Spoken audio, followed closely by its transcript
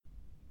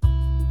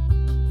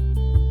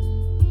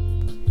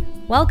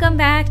Welcome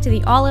back to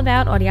the All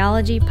About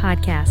Audiology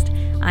podcast.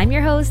 I'm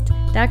your host,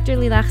 Dr.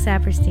 Lilach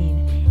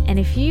Saperstein, and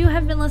if you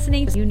have been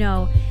listening, you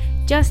know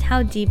just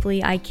how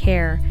deeply I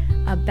care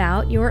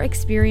about your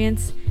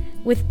experience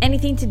with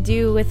anything to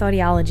do with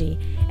audiology.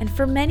 And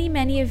for many,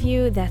 many of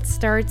you, that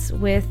starts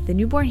with the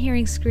newborn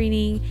hearing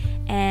screening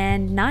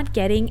and not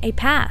getting a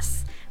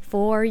pass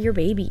for your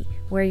baby,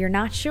 where you're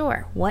not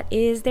sure what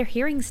is their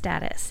hearing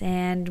status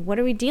and what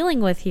are we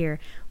dealing with here?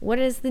 What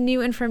is the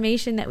new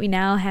information that we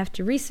now have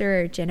to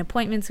research and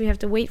appointments we have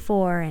to wait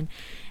for, and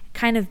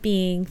kind of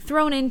being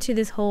thrown into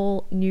this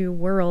whole new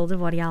world of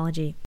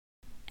audiology.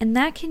 And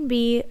that can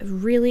be a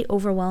really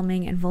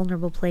overwhelming and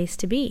vulnerable place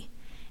to be.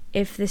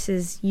 If this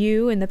is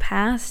you in the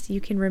past, you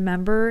can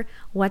remember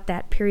what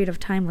that period of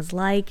time was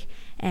like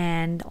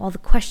and all the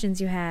questions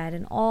you had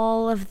and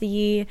all of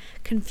the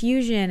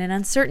confusion and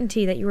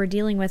uncertainty that you were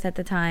dealing with at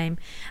the time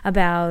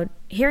about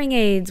hearing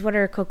aids, what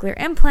are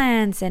cochlear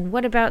implants, and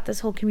what about this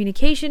whole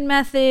communication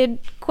method,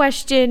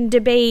 question,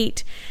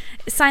 debate,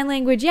 sign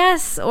language,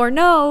 yes or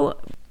no.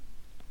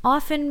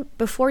 Often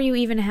before you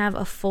even have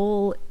a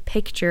full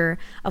picture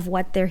of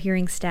what their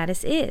hearing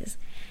status is.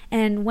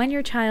 And when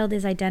your child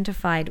is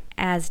identified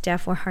as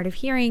deaf or hard of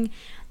hearing,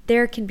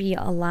 there can be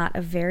a lot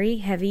of very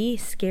heavy,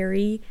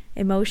 scary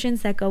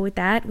emotions that go with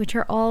that, which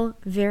are all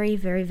very,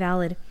 very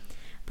valid.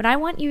 But I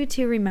want you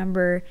to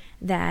remember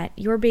that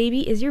your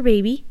baby is your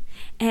baby,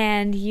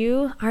 and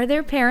you are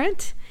their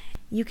parent.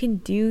 You can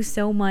do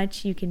so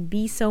much, you can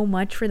be so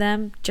much for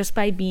them just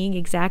by being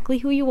exactly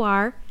who you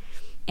are.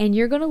 And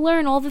you're going to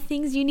learn all the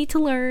things you need to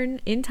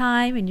learn in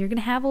time, and you're going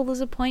to have all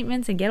those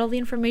appointments and get all the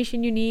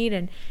information you need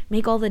and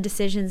make all the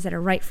decisions that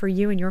are right for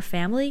you and your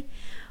family.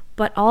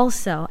 But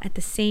also, at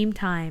the same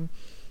time,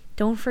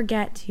 don't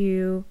forget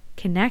to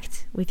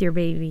connect with your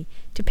baby,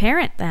 to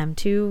parent them,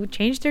 to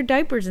change their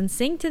diapers and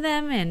sing to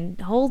them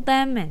and hold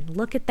them and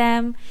look at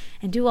them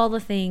and do all the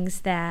things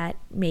that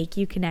make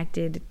you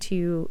connected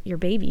to your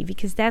baby,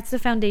 because that's the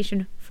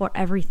foundation for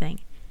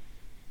everything.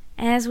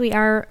 As we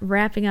are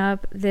wrapping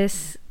up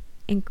this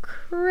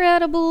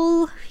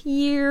incredible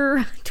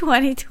year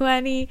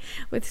 2020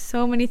 with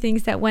so many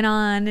things that went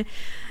on,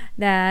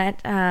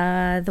 that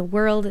the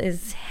world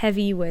is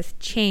heavy with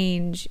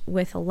change,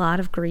 with a lot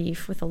of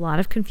grief, with a lot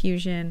of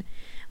confusion,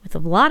 with a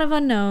lot of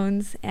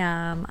unknowns.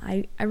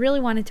 I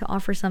really wanted to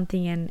offer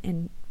something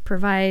and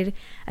provide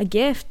a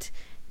gift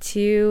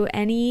to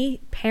any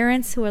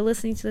parents who are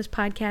listening to this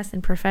podcast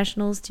and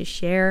professionals to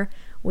share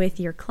with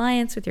your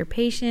clients, with your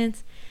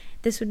patients.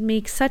 This would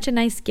make such a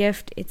nice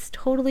gift. It's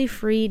totally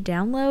free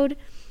download,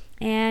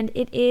 and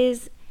it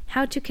is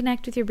how to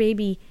connect with your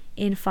baby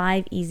in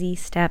 5 easy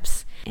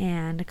steps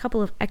and a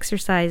couple of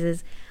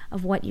exercises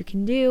of what you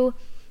can do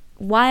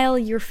while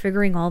you're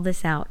figuring all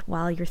this out,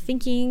 while you're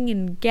thinking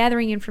and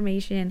gathering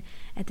information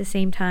at the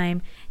same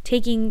time,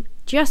 taking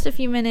just a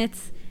few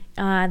minutes.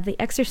 The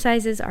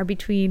exercises are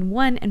between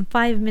 1 and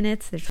 5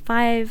 minutes. There's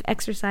 5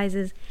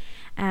 exercises,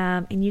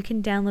 and you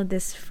can download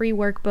this free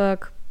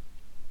workbook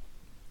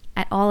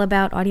at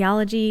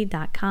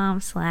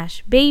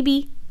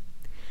allaboutaudiology.com/baby.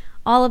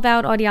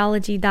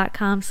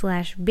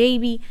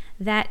 allaboutaudiology.com/baby.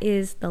 That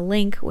is the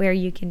link where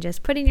you can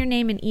just put in your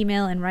name and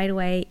email, and right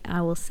away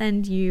I will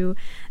send you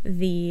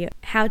the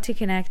How to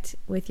Connect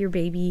with Your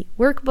Baby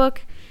workbook,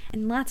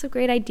 and lots of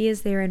great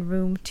ideas there and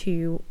room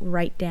to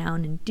write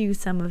down and do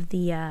some of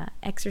the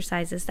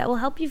exercises that will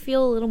help you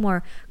feel a little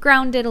more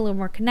grounded, a little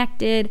more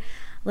connected, a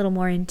little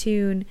more in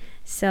tune.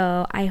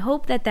 So I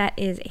hope that that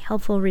is a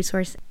helpful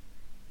resource.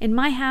 In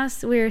my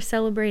house, we're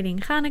celebrating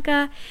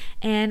Hanukkah,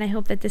 and I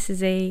hope that this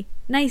is a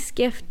nice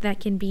gift that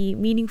can be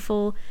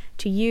meaningful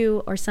to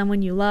you or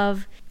someone you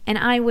love. And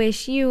I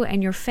wish you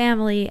and your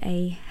family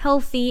a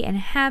healthy and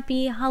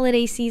happy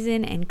holiday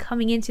season, and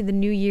coming into the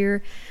new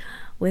year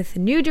with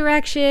new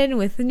direction,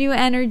 with new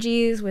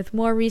energies, with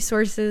more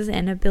resources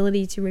and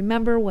ability to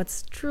remember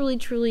what's truly,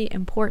 truly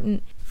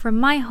important. From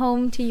my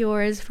home to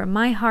yours, from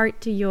my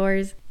heart to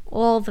yours,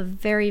 all the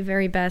very,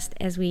 very best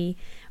as we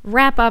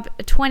wrap up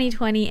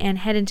 2020 and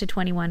head into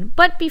 21.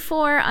 But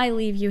before I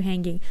leave you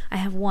hanging, I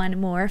have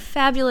one more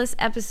fabulous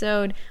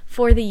episode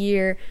for the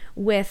year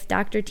with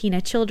Dr.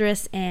 Tina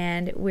Childress,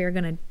 and we're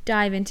going to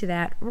dive into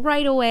that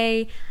right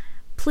away.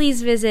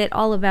 Please visit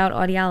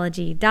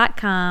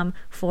allaboutaudiology.com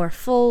for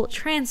full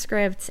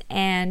transcripts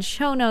and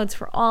show notes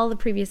for all the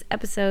previous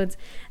episodes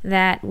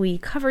that we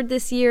covered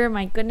this year.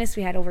 My goodness,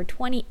 we had over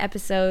 20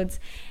 episodes.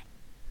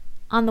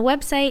 On the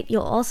website,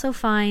 you'll also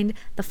find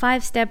the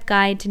 5-step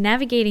guide to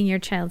navigating your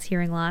child's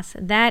hearing loss.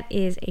 That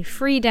is a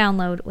free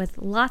download with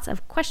lots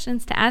of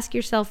questions to ask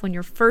yourself when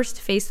you're first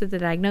faced with the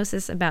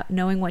diagnosis about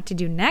knowing what to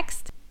do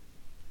next.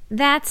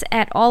 That's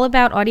at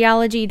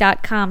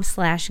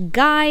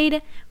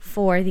allaboutaudiology.com/guide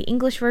for the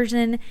English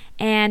version,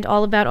 and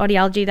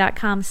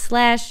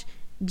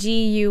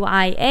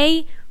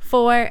allaboutaudiology.com/GUIA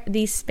for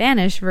the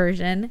Spanish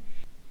version.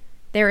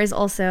 There is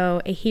also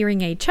a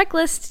hearing aid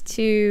checklist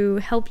to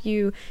help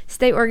you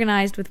stay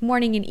organized with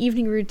morning and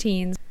evening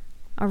routines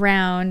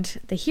around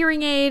the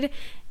hearing aid.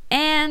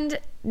 and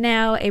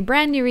now a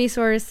brand new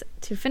resource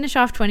to finish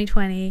off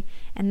 2020,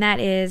 and that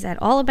is at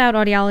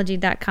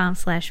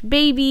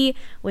allaboutaudiology.com/baby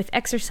with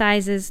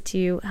exercises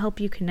to help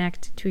you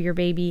connect to your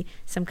baby,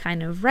 some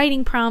kind of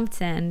writing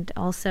prompts, and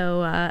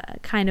also a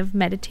kind of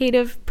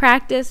meditative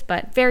practice,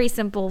 but very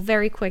simple,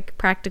 very quick,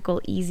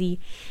 practical, easy.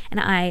 And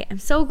I am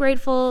so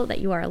grateful that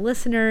you are a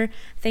listener.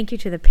 Thank you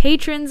to the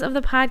patrons of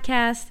the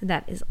podcast.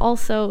 That is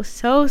also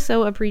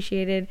so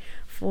appreciated,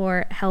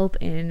 for help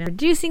in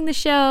producing the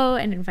show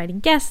and inviting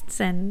guests.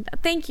 And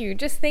thank you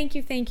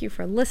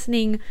for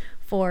listening,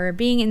 for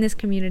being in this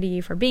community,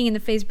 for being in the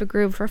Facebook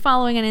group, for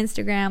following on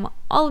Instagram.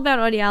 All About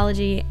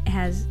Audiology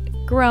has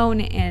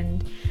grown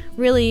and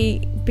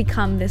really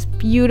become this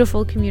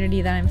beautiful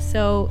community that I'm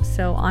so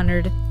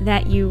honored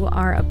that you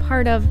are a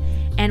part of.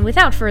 And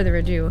without further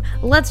ado,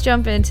 let's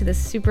jump into this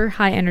super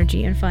high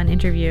energy and fun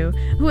interview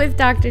with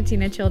Dr.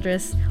 Tina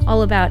Childress,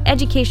 all about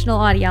educational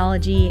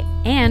audiology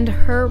and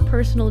her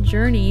personal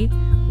journey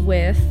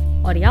with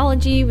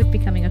audiology, with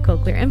becoming a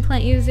cochlear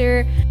implant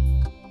user.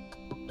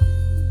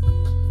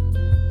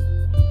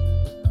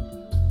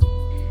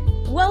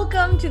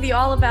 Welcome to the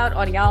All About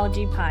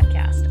Audiology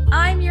podcast.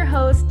 I'm your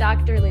host,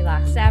 Dr.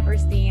 Lilach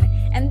Saperstein,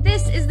 and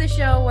this is the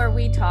show where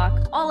we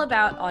talk all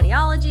about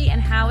audiology and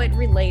how it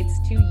relates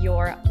to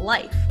your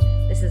life.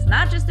 This is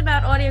not just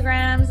about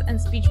audiograms and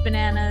speech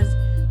bananas.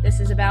 This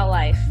is about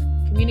life,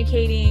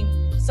 communicating,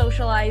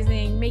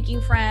 socializing,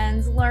 making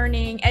friends,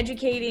 learning,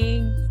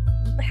 educating,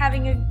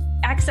 having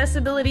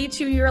accessibility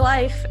to your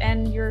life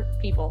and your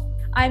people.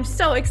 I'm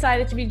so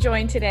excited to be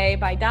joined today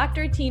by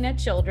Dr. Tina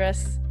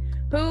Childress,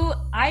 who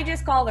I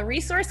just call the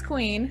resource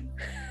queen.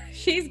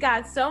 She's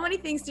got so many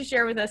things to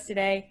share with us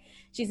today.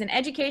 She's an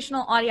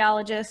educational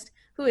audiologist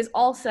who is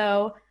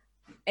also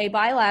a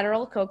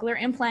bilateral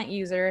cochlear implant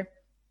user,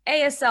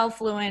 ASL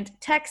fluent,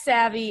 tech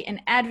savvy,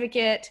 an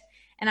advocate,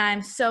 and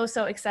I'm so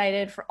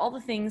excited for all the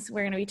things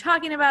we're going to be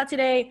talking about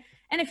today.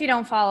 And if you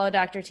don't follow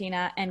Dr.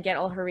 Tina and get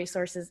all her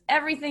resources,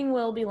 everything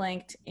will be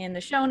linked in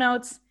the show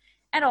notes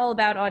at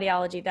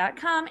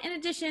allaboutaudiology.com, in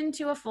addition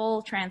to a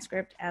full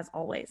transcript as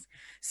always.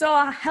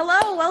 So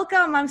hello,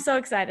 welcome. I'm so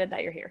excited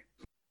that you're here.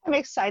 I'm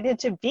excited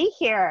to be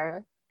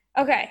here.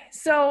 Okay,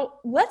 so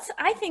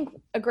I think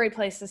a great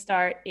place to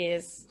start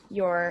is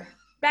your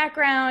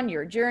background,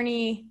 your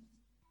journey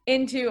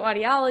into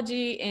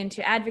audiology,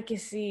 into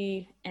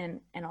advocacy,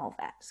 and all of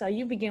that. So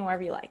you begin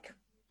wherever you like.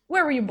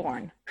 Where were you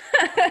born?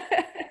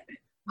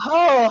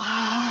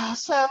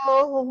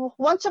 So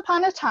once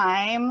upon a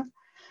time,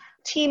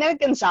 Tina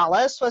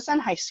Gonzalez was in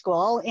high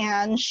school,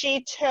 and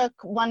she took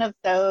one of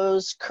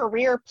those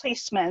career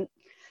placement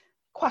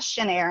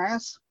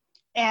questionnaires.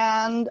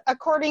 And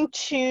according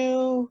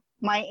to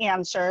my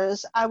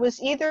answers, I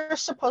was either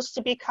supposed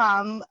to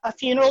become a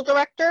funeral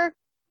director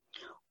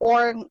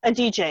or a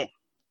DJ.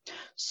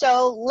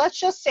 So let's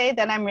just say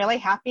that I'm really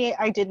happy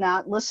I did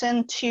not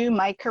listen to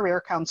my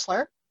career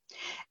counselor.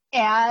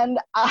 And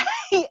I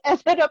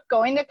ended up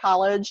going to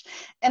college,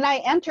 and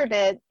I entered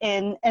it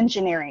in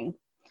engineering.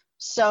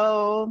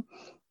 So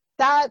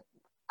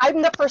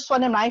I'm the first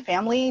one in my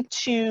family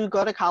to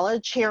go to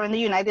college here in the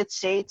United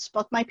States.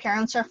 Both my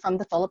parents are from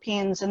the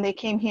Philippines, and they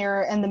came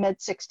here in the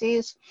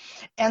mid-60s.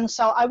 And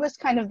so I was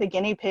kind of the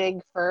guinea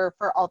pig for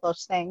all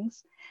those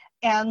things.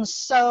 And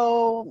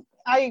so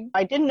I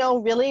didn't know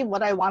really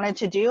what I wanted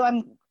to do.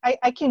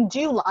 I can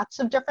do lots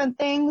of different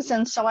things.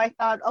 And so I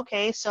thought,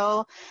 okay,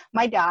 so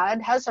my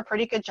dad has a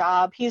pretty good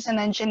job. He's an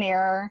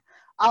engineer.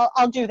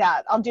 I'll do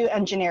that. I'll do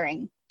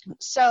engineering.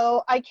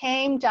 So I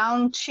came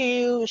down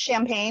to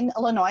Champaign,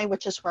 Illinois,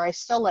 which is where I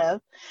still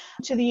live,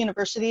 to the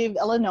University of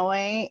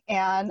Illinois,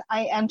 and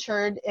I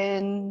entered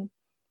in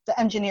the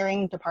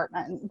engineering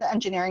department, the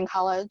engineering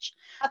college.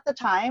 At the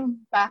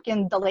time, back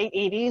in the late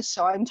 80s,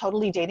 so I'm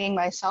totally dating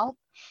myself,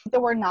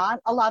 there were not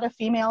a lot of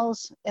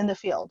females in the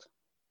field.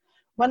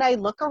 When I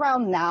look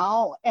around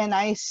now and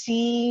I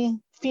see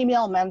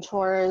female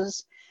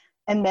mentors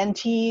and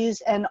mentees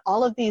and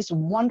all of these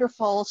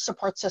wonderful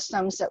support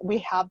systems that we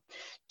have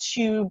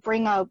to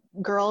bring up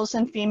girls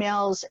and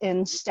females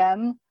in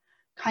STEM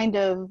kind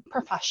of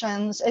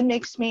professions,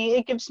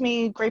 it gives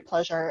me great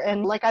pleasure.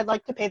 And I'd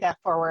like to pay that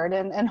forward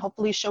and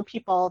hopefully show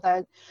people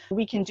that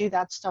we can do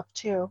that stuff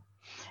too.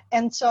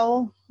 And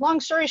so, long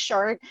story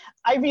short,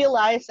 I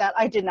realized that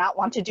I did not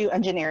want to do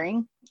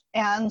engineering.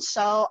 And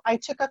so I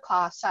took a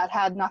class that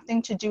had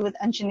nothing to do with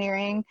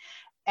engineering,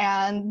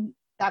 and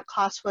that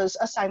class was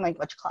a sign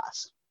language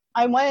class.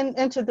 I went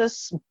into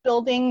this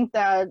building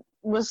that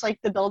was like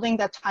the building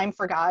that time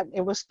forgot.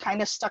 It was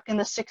kind of stuck in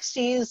the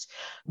 60s,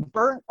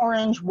 burnt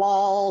orange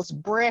walls,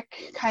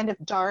 brick, kind of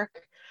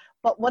dark.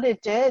 But what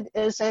it did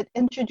is it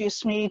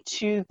introduced me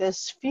to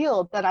this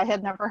field that I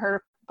had never heard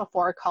of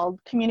before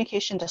called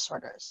communication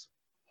disorders.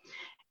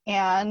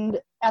 And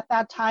at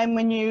that time,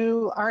 when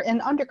you are in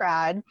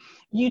undergrad,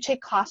 you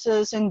take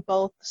classes in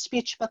both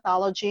speech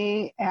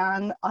pathology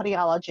and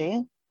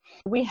audiology.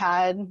 We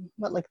had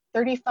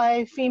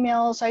 35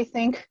 females, I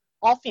think,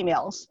 all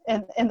females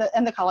in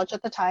the college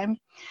at the time.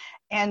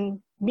 And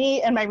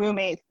me and my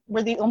roommate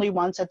were the only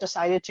ones that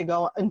decided to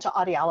go into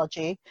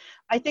audiology.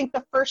 I think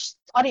the first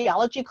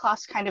audiology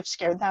class kind of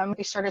scared them.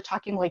 They started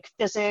talking like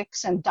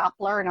physics and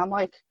Doppler, and I'm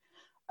like,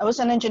 I was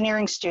an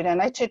engineering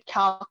student. I took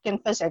calc and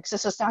physics.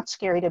 This is not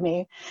scary to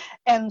me.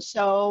 And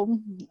so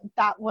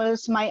that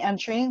was my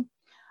entry.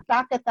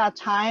 Back at that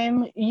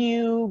time,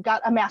 you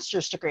got a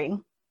master's degree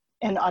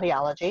in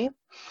audiology.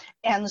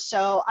 And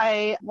so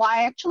I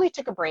actually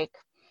took a break.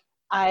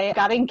 I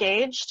got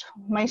engaged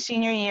my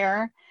senior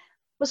year.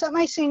 Was that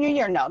my senior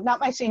year? No, not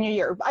my senior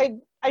year.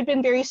 I'd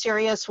been very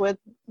serious with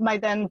my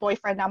then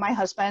boyfriend, now my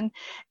husband.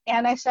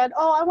 And I said,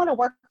 oh, I want to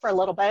work for a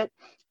little bit.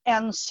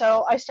 And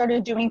so I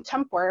started doing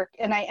temp work,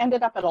 and I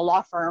ended up at a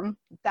law firm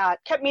that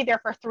kept me there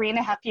for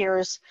 3.5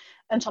 years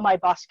until my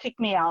boss kicked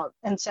me out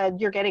and said,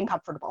 you're getting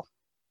comfortable.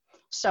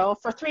 So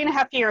for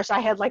 3.5 years, I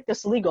had like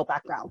this legal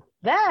background.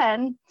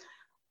 Then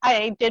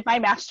I did my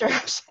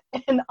master's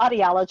in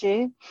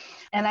audiology,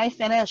 and I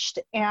finished,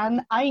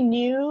 and I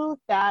knew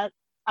that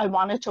I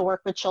wanted to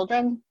work with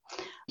children.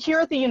 Here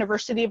at the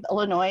University of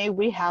Illinois,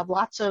 we have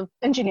lots of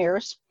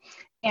engineers,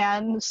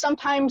 and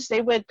sometimes they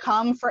would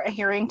come for a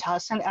hearing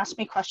test and ask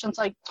me questions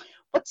like,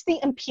 what's the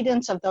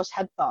impedance of those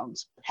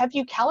headphones? Have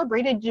you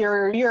calibrated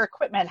your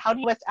equipment? How do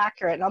you know it's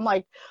accurate? And I'm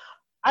like,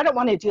 I don't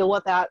want to deal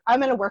with that. I'm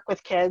going to work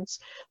with kids.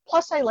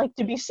 Plus, I like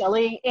to be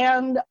silly,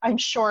 and I'm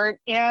short,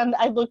 and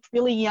I looked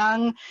really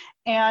young,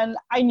 and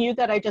I knew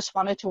that I just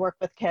wanted to work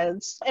with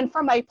kids. And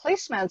for my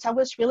placements, I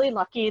was really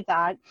lucky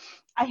that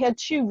I had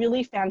 2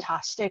 really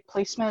fantastic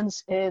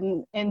placements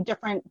in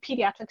different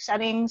pediatric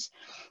settings.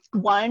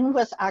 One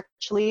was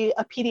actually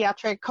a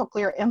pediatric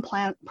cochlear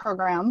implant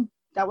program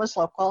that was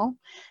local.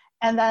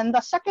 And then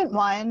the second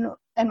one,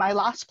 and my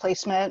last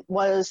placement,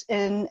 was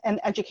in an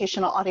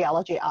educational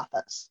audiology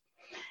office.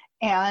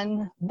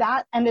 And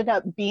that ended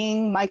up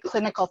being my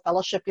clinical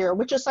fellowship year,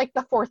 which is like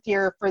the 4th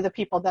year for the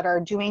people that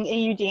are doing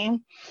AUD.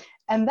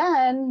 And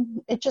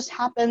then it just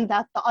happened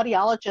that the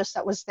audiologist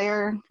that was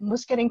there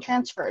was getting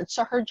transferred.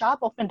 So her job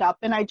opened up,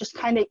 and I just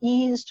kind of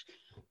eased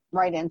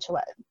right into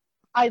it.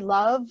 I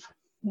love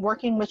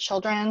working with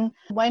children.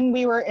 When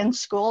we were in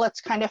school,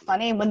 it's kind of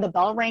funny, when the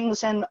bell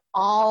rings and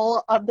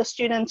all of the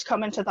students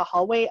come into the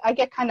hallway, I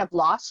get kind of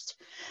lost.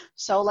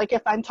 So like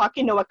if I'm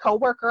talking to a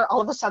coworker,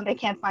 all of a sudden they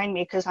can't find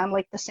me because I'm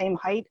like the same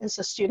height as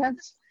the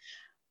students.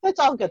 It's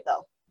all good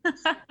though.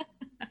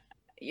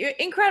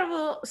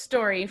 Incredible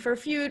story for a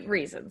few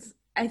reasons.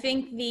 I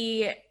think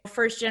the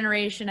first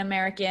generation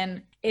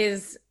American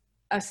is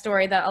a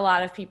story that a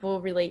lot of people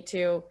relate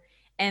to,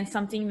 and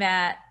something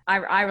that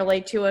I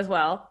relate to as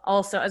well,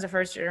 also as a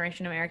first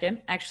generation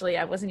American. Actually,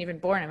 I wasn't even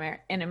born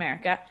in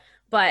America,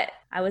 but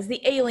I was the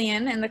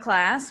alien in the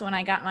class when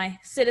I got my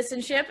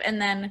citizenship,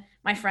 and then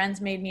my friends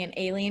made me an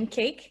alien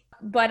cake.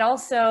 But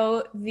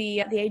also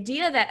the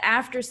idea that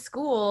after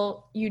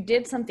school you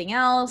did something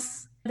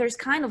else. There's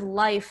kind of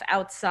life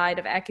outside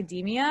of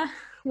academia.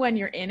 When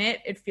you're in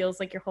it, it feels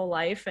like your whole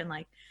life, and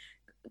like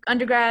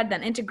undergrad,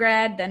 then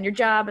intergrad, then your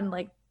job, and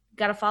like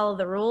got to follow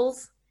the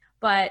rules.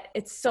 But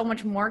it's so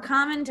much more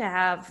common to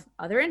have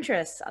other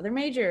interests, other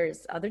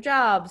majors, other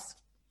jobs,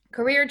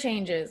 career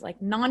changes,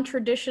 like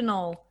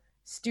non-traditional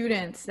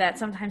students that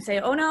sometimes say,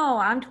 oh no,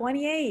 I'm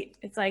 28.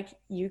 It's like,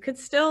 you could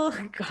still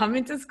come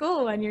into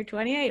school when you're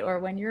 28, or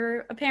when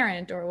you're a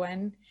parent, or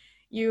when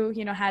you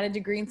had a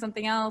degree in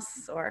something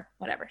else or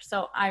whatever.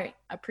 So I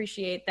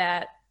appreciate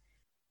that.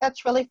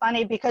 That's really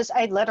funny because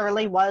I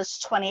literally was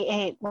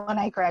 28 when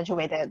I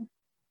graduated.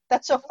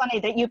 That's so funny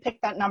that you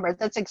picked that number.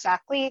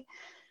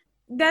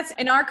 That's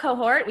in our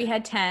cohort, we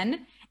had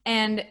 10,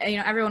 and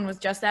everyone was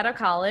just out of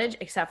college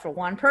except for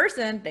one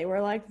person. They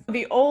were like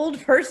the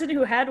old person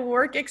who had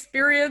work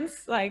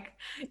experience. Like,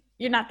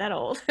 you're not that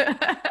old.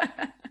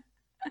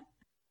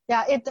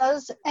 Yeah, it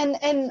does.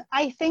 And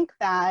I think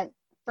that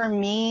for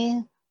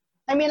me,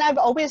 I mean, I've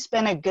always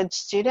been a good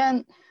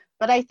student,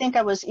 but I think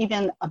I was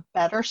even a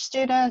better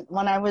student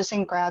when I was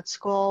in grad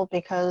school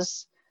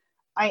because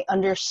I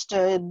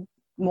understood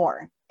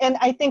more. And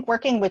I think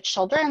working with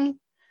children,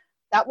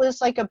 that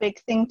was like a big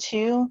thing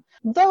too.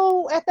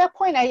 Though at that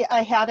point,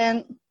 I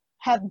hadn't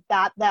had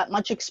that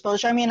much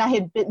exposure. I mean, I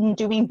had been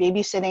doing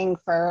babysitting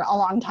for a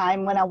long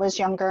time when I was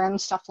younger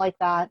and stuff like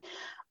that.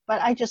 But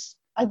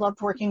I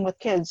loved working with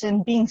kids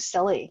and being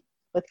silly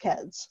with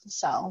kids.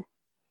 So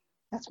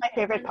that's my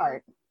favorite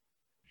part.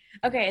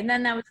 Okay, and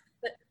then that was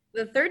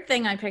the third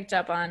thing I picked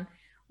up on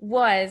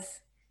was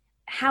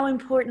how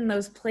important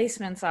those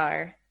placements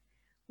are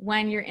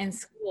when you're in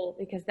school,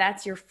 because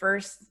that's your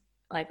first,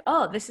 like,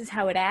 oh, this is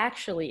how it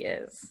actually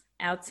is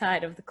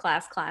outside of the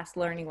class,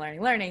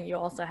 learning. You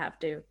also have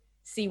to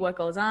see what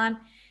goes on.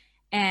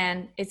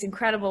 And it's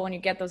incredible when you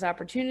get those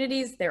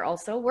opportunities. They're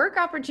also work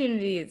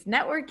opportunities,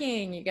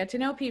 networking, you get to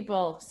know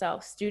people. So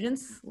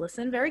students,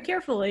 listen very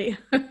carefully.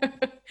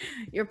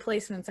 Your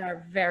placements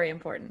are very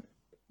important.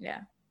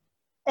 Yeah.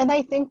 And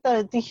I think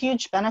the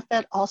huge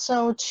benefit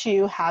also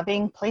to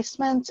having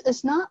placements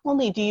is not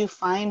only do you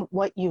find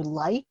what you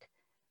like,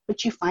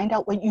 but you find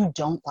out what you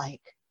don't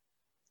like.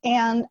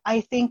 And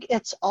I think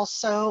it's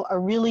also a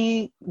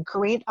really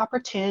great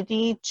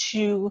opportunity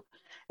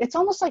it's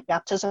almost like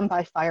baptism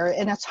by fire,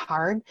 and it's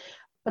hard,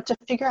 but to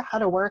figure out how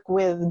to work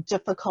with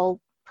difficult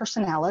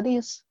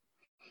personalities.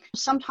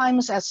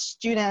 Sometimes as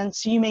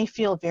students, you may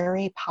feel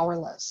very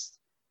powerless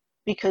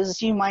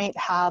because you might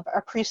have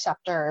a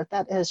preceptor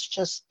that is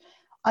just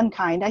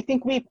unkind. I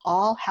think we've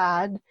all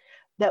had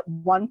that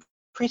one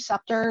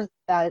preceptor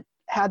that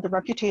had the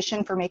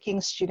reputation for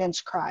making students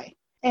cry.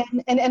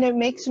 And it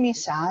makes me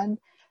sad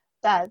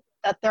that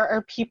there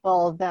are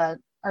people that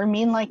are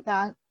mean like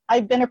that.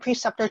 I've been a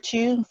preceptor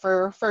too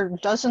for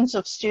dozens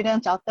of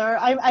students out there.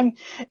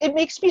 It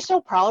makes me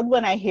so proud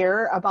when I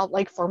hear about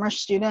like former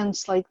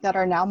students like that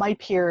are now my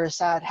peers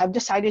that have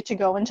decided to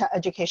go into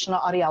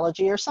educational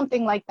audiology or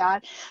something like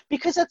that,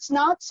 because it's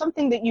not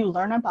something that you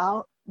learn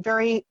about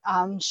very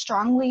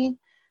strongly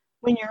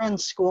when you're in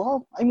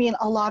school. I mean,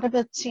 a lot of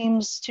it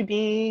seems to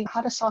be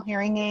how to sell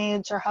hearing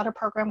aids or how to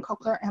program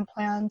cochlear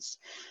implants.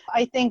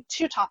 I think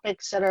two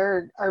topics that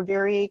are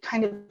very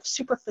kind of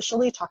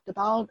superficially talked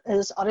about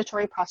is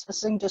auditory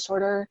processing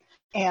disorder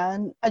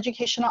and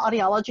educational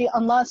audiology,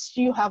 unless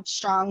you have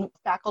strong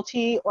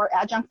faculty or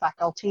adjunct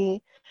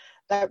faculty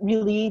that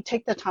really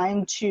take the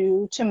time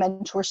to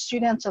mentor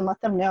students and let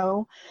them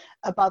know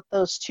about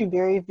those two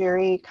very,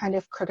 very kind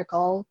of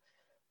critical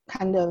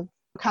kind of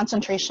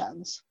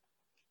concentrations.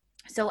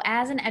 So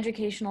as an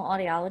educational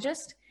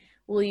audiologist,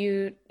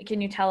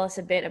 can you tell us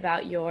a bit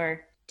about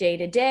your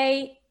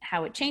day-to-day,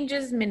 how it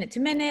changes minute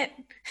to minute,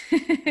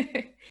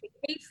 the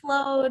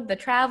caseload, the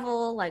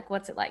travel, like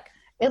what's it like?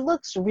 It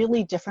looks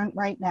really different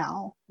right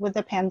now with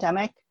the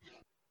pandemic.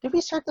 Did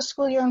we start the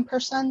school year in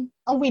person?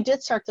 Oh, we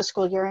did start the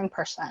school year in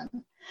person,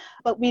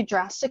 but we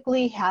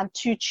drastically had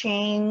to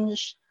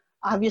change,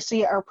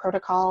 obviously, our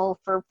protocol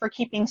for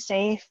keeping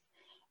safe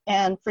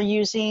and for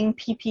using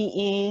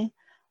PPE.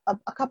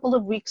 A couple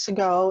of weeks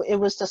ago, it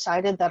was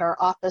decided that our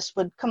office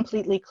would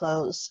completely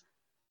close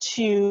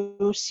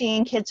to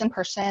seeing kids in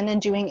person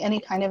and doing any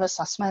kind of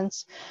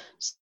assessments.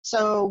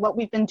 So what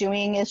we've been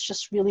doing is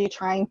just really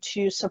trying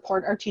to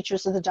support our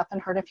teachers of the deaf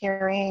and hard of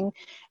hearing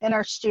and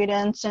our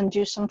students and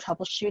do some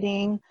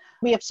troubleshooting.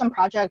 We have some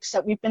projects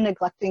that we've been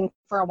neglecting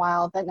for a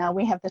while that now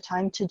we have the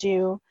time to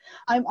do.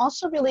 I'm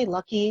also really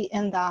lucky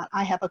in that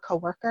I have a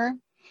coworker.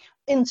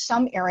 In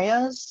some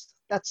areas,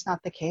 that's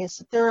not the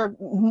case. There are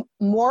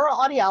more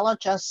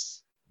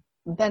audiologists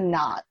than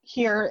not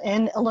here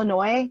in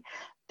Illinois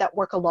that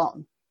work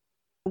alone.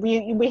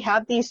 We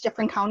have these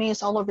different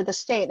counties all over the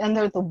state, and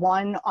they're the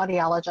one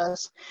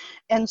audiologist.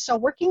 And so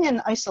working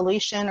in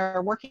isolation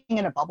or working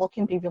in a bubble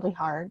can be really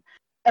hard.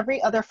 Every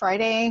other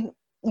Friday,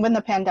 when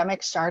the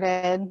pandemic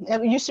started,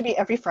 it used to be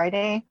every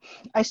Friday,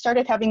 I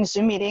started having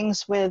Zoom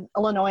meetings with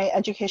Illinois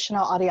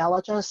educational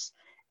audiologists.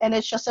 And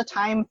it's just a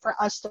time for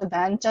us to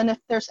vent. And if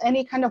there's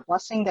any kind of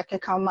blessing that could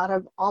come out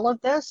of all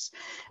of this,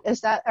 is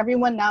that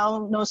everyone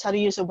now knows how to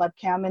use a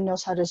webcam and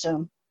knows how to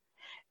Zoom.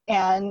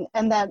 And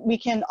that we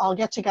can all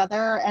get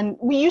together. And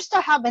we used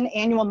to have an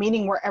annual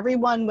meeting where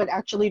everyone would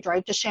actually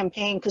drive to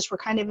Champaign because we're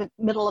kind of in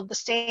the middle of the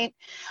state,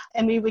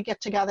 and we would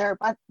get together.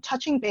 But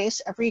touching base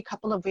every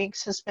couple of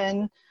weeks has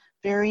been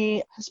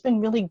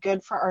really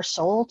good for our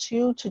soul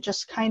too, to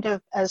just kind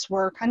of, as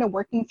we're kind of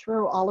working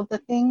through all of the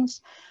things,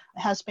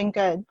 has been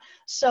good.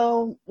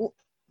 So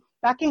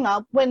backing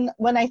up, when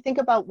I think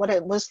about what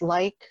it was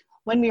like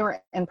when we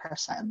were in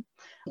person,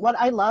 what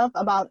I love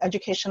about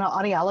educational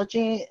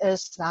audiology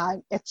is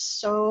that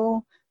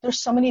there's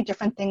so many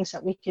different things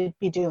that we could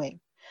be doing.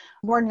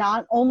 We're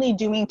not only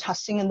doing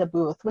testing in the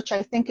booth, which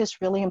I think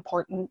is really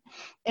important.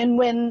 And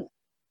when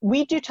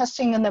we do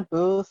testing in the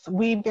booth,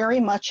 we very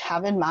much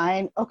have in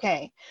mind,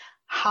 okay,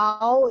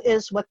 how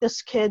is what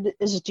this kid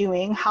is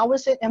doing, how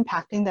is it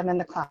impacting them in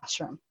the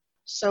classroom?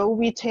 So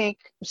we take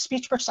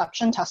speech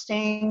perception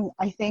testing,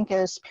 I think,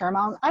 is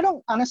paramount. I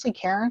don't honestly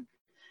care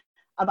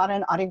about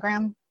an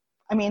audiogram.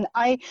 I mean,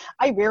 I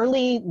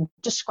rarely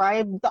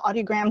describe the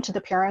audiogram to the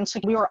parents.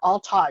 Like, we were all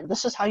taught,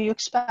 this is how you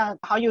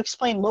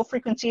explain low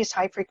frequencies,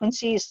 high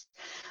frequencies,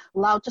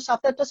 loud to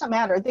soft. That doesn't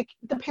matter.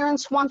 The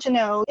parents want to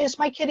know, is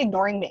my kid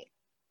ignoring me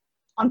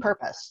on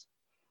purpose?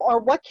 Or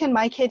what can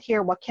my kid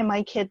hear? What can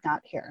my kid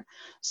not hear?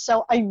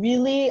 So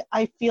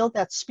I feel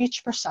that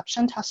speech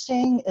perception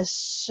testing is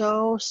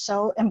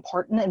so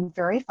important and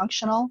very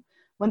functional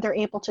when they're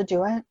able to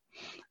do it.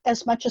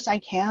 As much as I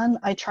can,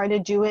 I try to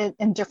do it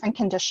in different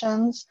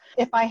conditions.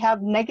 If I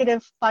have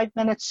negative 5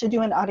 minutes to do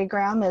an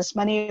audiogram, as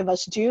many of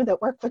us do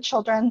that work with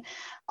children,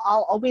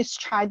 I'll always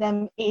try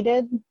them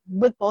aided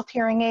with both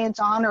hearing aids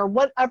on, or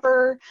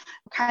whatever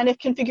kind of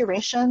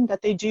configuration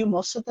that they do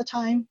most of the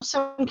time.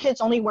 Some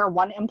kids only wear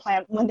one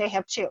implant when they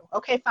have two.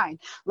 Okay, fine.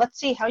 Let's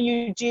see how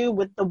you do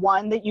with the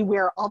one that you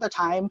wear all the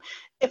time.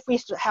 If we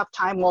have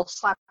time, we'll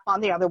slap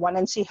on the other one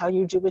and see how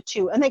you do with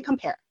two, and they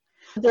compare.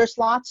 There's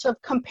lots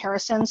of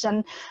comparisons,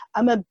 and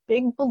I'm a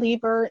big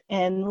believer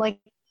in like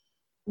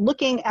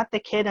looking at the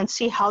kid and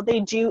see how they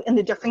do in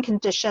the different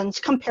conditions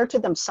compared to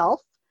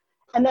themselves,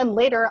 and then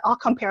later I'll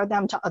compare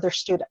them to other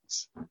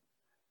students.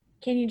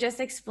 Can you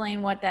just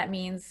explain what that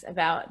means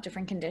about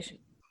different conditions?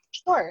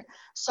 Sure.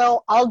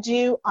 So I'll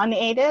do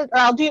unaided, or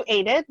I'll do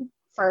aided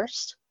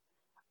first.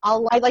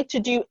 I like to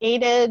do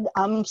aided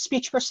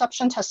speech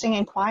perception testing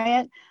in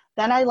quiet.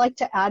 Then I like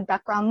to add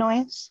background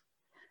noise.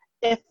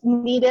 If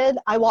needed,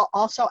 I will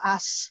also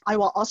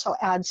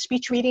add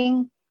speech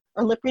reading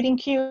or lip reading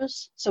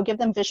cues. So give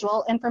them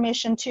visual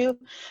information too,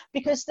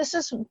 because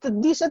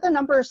these are the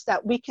numbers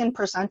that we can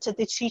present to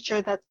the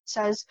teacher that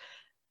says,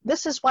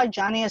 this is why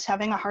Johnny is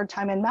having a hard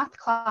time in math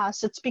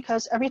class. It's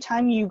because every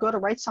time you go to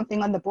write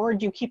something on the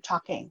board, you keep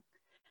talking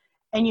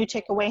and you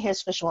take away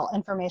his visual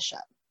information.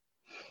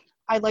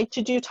 I like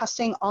to do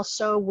testing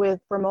also with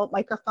remote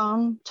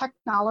microphone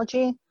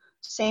technology,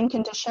 same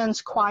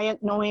conditions,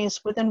 quiet,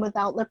 noise, with and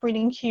without lip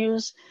reading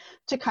cues,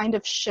 to kind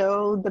of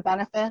show the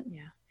benefit.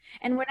 Yeah.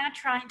 And we're not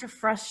trying to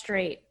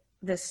frustrate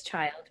this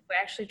child.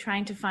 We're actually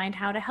trying to find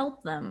how to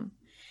help them.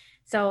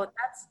 So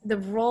that's the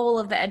role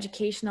of the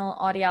educational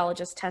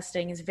audiologist.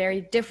 Testing is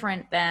very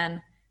different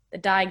than the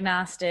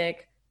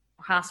diagnostic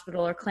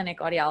hospital or clinic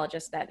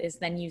audiologist that is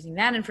then using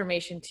that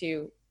information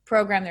to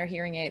program their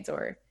hearing aids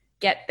or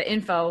get the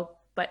info.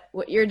 But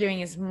what you're doing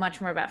is much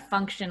more about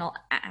functional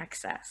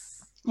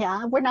access.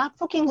 Yeah, we're not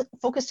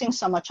focusing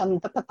so much on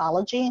the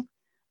pathology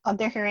of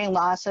their hearing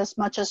loss as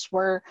much as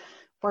we're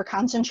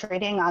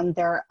concentrating on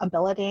their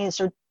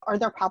abilities or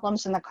their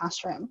problems in the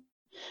classroom.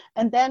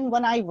 And then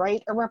when I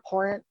write a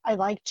report, I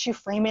like to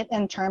frame it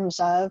in terms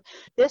of,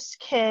 this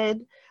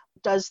kid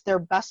does their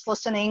best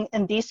listening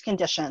in these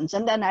conditions.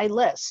 And then I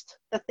list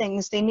the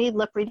things they need: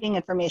 lip reading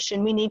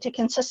information. We need to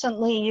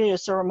consistently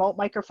use the remote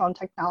microphone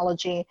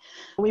technology.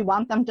 We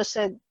want them to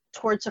sit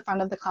towards the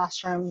front of the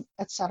classroom,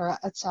 et cetera,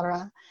 et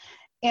cetera.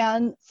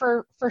 And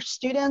for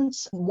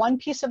students, one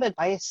piece of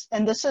advice,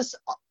 and this is,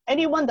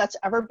 anyone that's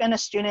ever been a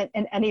student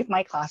in any of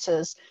my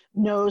classes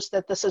knows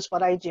that this is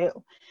what I do.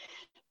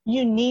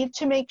 You need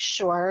to make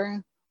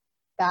sure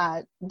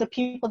that the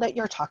people that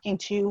you're talking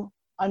to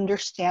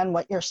understand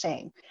what you're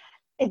saying.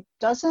 It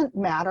doesn't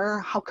matter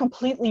how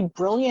completely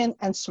brilliant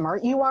and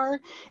smart you are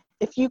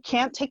if you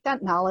can't take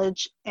that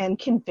knowledge and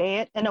convey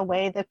it in a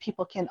way that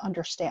people can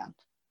understand.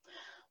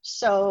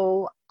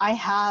 So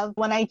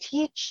when I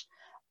teach,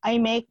 I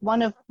make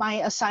one of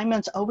my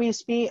assignments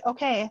always be,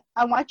 okay,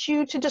 I want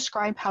you to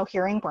describe how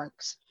hearing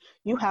works.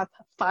 You have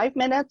 5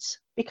 minutes,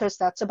 because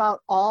that's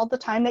about all the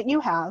time that you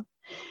have.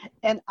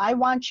 And I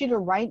want you to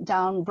write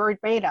down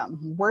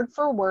verbatim, word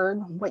for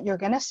word, what you're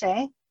going to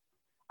say.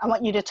 I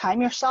want you to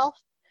time yourself.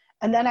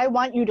 And then I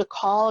want you to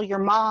call your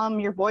mom,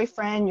 your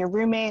boyfriend, your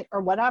roommate,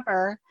 or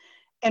whatever,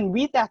 and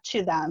read that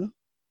to them.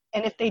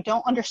 And if they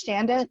don't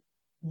understand it,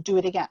 do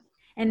it again.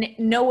 And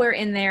nowhere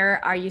in there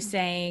are you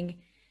saying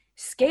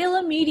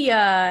scala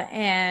media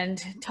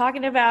and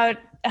talking about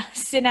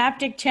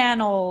synaptic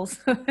channels.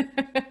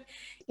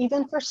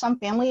 Even for some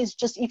families,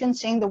 just even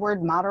saying the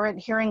word moderate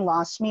hearing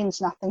loss means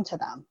nothing to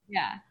them.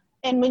 Yeah.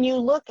 And when you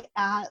look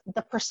at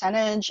the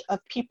percentage of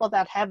people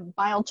that have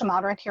mild to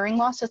moderate hearing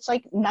loss, it's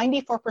like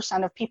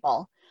 94% of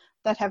people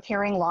that have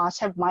hearing loss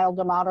have mild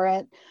to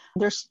moderate.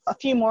 There's a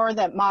few more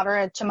that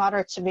moderate to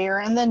moderate severe,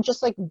 and then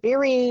just like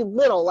very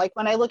little, like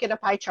when I look at a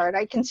pie chart,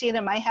 I can see it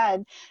in my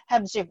head,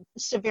 have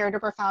severe to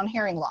profound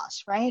hearing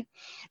loss, right?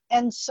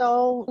 And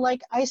so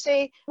like I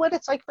say, what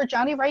it's like for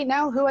Johnny right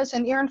now, who has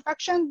an ear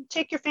infection,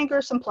 take your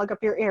fingers and plug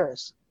up your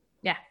ears.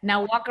 Yeah,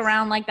 now walk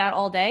around like that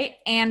all day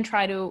and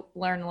try to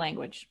learn the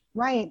language.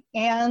 Right,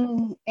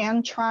 and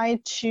try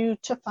to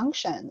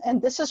function.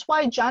 And this is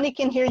why Johnny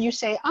can hear you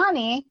say,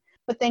 Ani,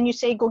 but then you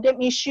say, go get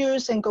me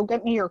shoes and go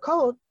get me your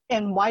coat.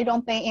 And why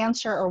don't they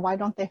answer, or why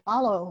don't they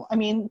follow? I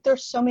mean,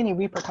 there's so many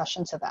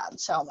repercussions of that.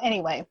 So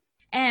anyway.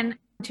 And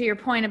to your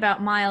point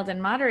about mild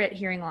and moderate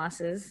hearing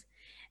losses,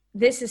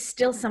 this is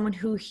still someone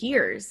who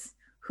hears,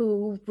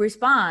 who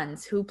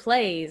responds, who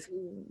plays,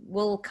 who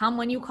will come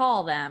when you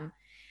call them.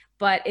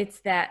 But it's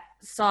that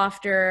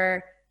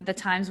softer, the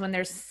times when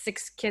there's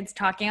 6 kids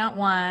talking at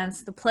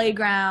once, the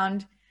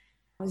playground,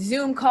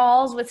 Zoom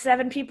calls with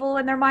 7 people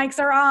and their mics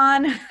are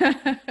on.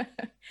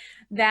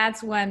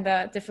 That's when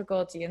the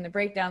difficulty and the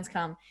breakdowns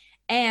come.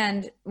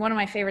 And one of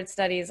my favorite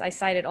studies, I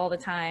cite it all the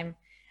time,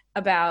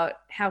 about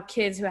how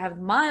kids who have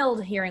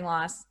mild hearing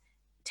loss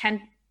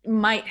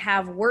might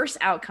have worse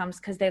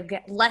outcomes because they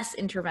get less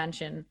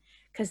intervention,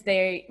 because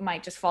they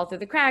might just fall through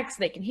the cracks.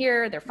 They can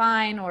hear, they're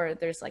fine, or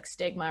there's like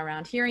stigma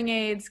around hearing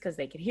aids because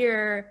they can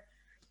hear.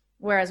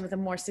 Whereas with a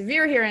more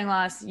severe hearing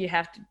loss, you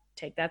have to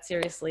take that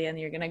seriously, and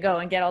you're going to go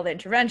and get all the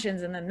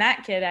interventions, and then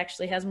that kid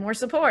actually has more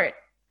support.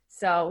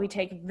 So we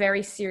take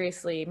very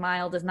seriously.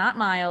 Mild is not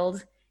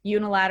mild.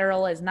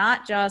 Unilateral is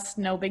not just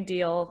no big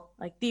deal.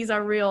 Like, these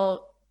are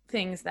real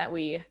things that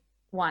we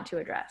want to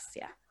address.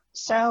 Yeah.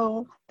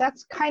 So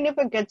that's kind of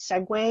a good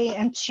segue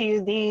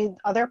into the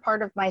other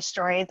part of my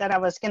story that I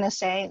was going to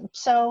say.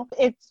 So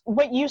it's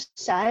what you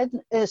said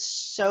is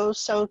so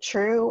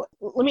true.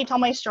 Let me tell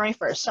my story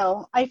first.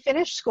 So I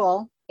finished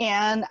school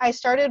and I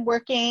started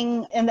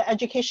working in the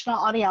educational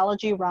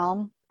audiology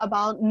realm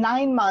about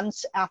 9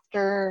 months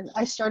after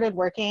I started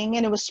working,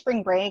 and it was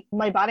spring break.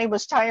 My body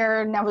was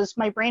tired and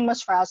my brain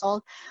was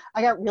frazzled.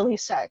 I got really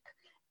sick.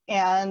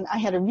 and I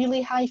had a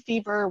really high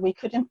fever. We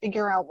couldn't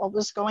figure out what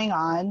was going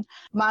on.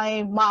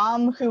 My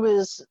mom, who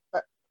is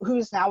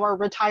now a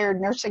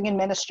retired nursing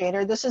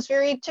administrator, this is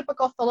very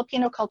typical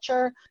Filipino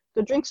culture.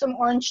 Go drink some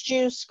orange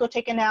juice, go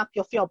take a nap,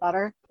 you'll feel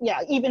better. Yeah,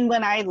 even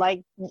when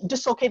I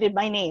dislocated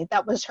my knee,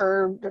 that was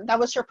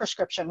her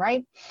prescription,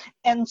 right?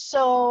 And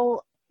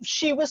so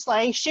she was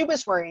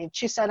worried.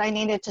 She said I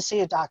needed to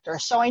see a doctor.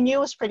 So I knew it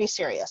was pretty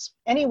serious.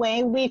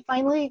 Anyway, we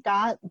finally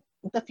got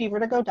the fever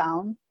to go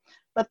down.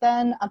 But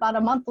then about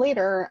a month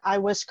later, I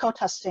was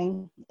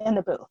co-testing in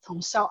the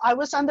booth. So I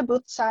was on the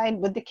booth side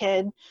with the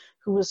kid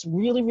who was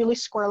really, really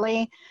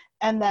squirrely.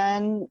 And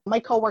then my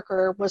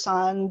coworker was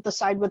on the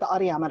side with the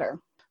audiometer.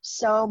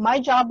 So my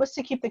job was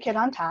to keep the kid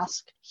on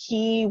task.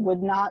 He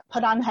would not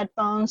put on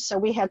headphones, so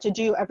we had to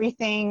do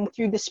everything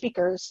through the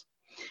speakers.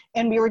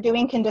 And we were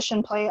doing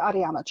condition play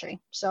audiometry.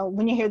 So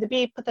when you hear the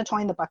beep, put the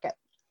toy in the bucket.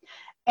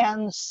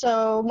 And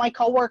so my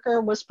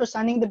coworker was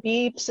presenting the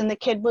beeps and the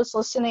kid was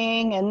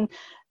listening. And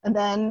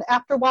then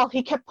after a while,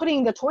 he kept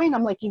putting the toy in.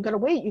 I'm like, you gotta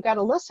wait, you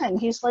gotta listen.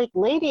 He's like,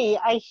 lady,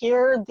 I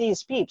hear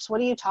these beeps. What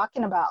are you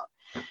talking about?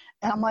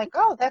 And I'm like,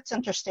 oh, that's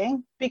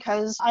interesting,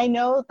 because I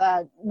know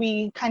that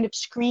we kind of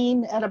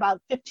screen at about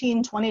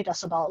 15, 20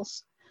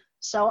 decibels.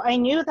 So I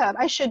knew that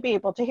I should be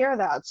able to hear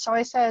that. So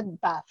I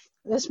said, Beth,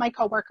 this is my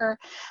coworker.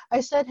 I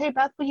said, hey,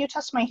 Beth, will you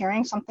test my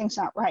hearing? Something's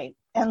not right.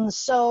 And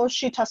so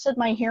she tested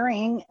my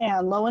hearing,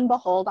 and lo and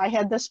behold, I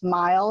had this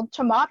mild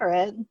to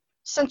moderate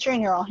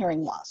sensorineural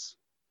hearing loss.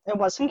 It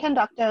wasn't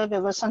conductive,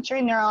 it was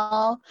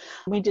sensorineural.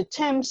 We did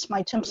TIMS,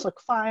 my TIMS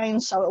looked fine,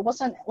 so it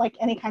wasn't like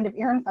any kind of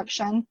ear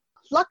infection.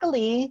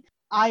 Luckily,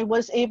 I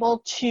was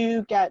able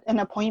to get an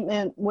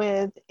appointment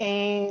with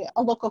a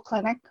local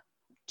clinic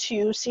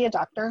to see a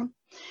doctor.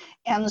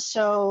 And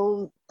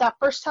so that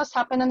first test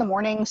happened in the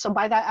morning. So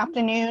by that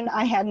afternoon,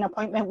 I had an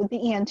appointment with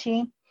the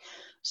ENT.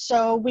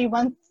 So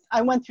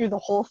I went through the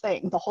whole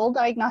thing, the whole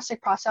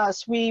diagnostic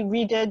process. We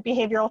redid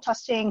behavioral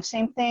testing,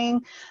 same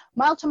thing,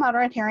 mild to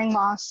moderate hearing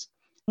loss.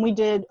 We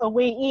did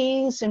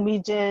OAEs and we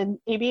did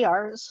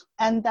ABRs.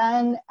 And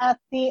then at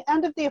the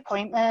end of the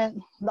appointment,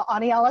 the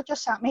audiologist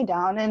sat me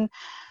down, and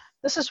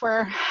this is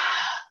where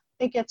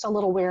it gets a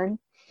little weird,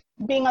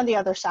 being on the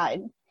other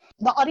side.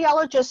 The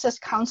audiologist is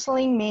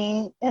counseling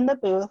me in the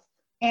booth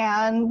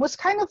and was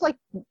kind of like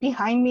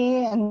behind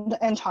me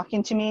and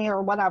talking to me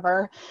or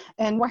whatever.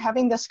 And we're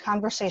having this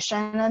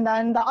conversation. And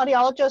then the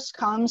audiologist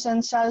comes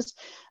and says,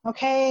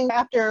 okay,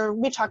 after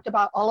we talked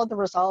about all of the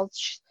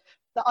results,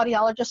 the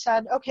audiologist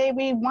said, okay,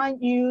 we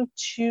want you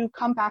to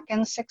come back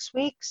in 6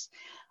 weeks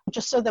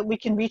just so that we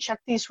can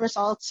recheck these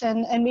results.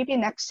 And maybe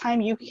next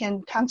time you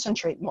can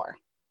concentrate more.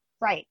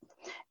 Right.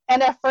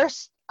 And at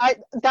first,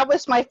 that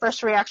was my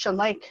first reaction,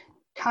 like,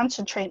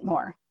 concentrate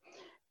more.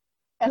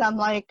 And I'm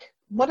like,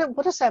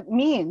 what does that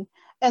mean?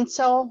 And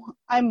so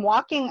I'm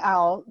walking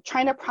out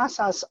trying to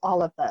process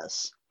all of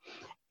this.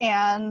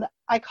 And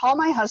I call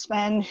my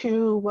husband,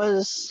 who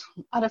was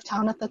out of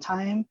town at the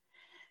time.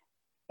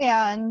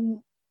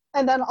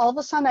 And then all of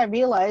a sudden I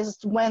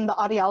realized when the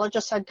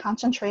audiologist said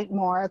concentrate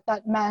more,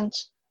 that meant,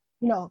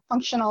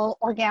 functional,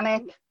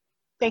 organic,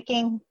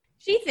 faking.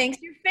 She thinks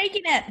you're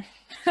faking it.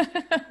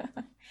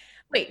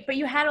 Wait, but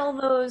you had all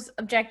those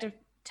objective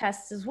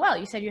tests as well.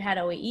 You said you had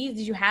OAEs.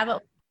 Did you have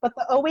a... But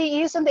the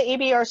OAEs and the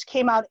ABRs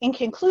came out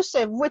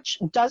inconclusive, which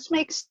does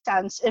make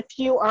sense. If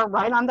you are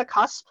right on the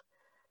cusp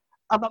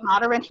of a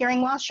moderate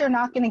hearing loss, you're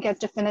not going to get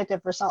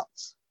definitive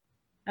results.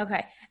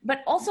 Okay. But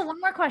also one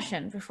more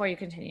question before you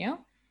continue.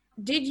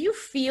 Did you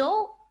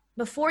feel,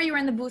 before you were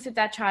in the booth with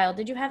that child,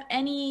 did you have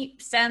any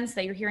sense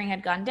that your hearing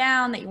had gone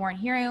down, that you weren't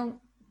hearing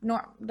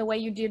the way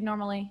you did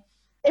normally?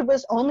 It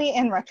was only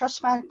in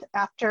retrospect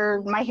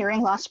after my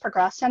hearing loss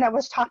progressed. And I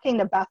was talking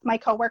to Beth, my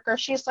coworker.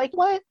 She's like,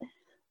 what?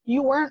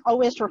 You weren't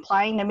always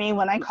replying to me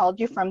when I called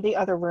you from the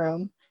other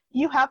room.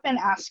 You have been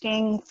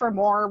asking for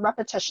more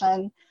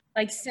repetition.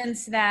 Like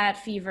since that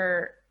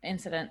fever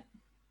incident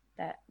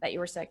that you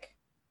were sick?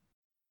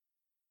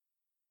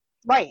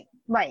 Right.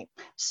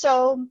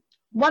 So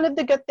one of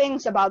the good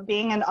things about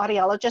being an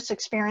audiologist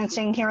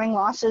experiencing hearing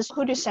loss is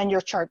who to send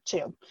your chart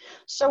to.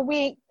 So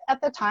we,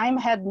 at the time,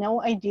 had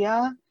no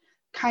idea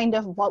kind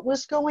of what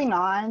was going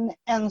on.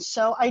 And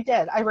so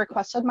I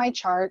requested my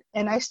chart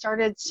and I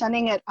started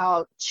sending it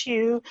out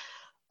to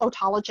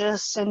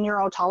otologists and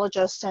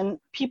neurotologists and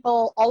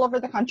people all over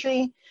the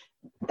country.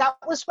 That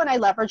was when I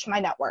leveraged my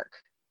network.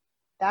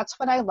 That's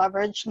when I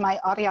leveraged my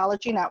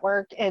audiology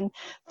network and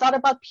thought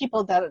about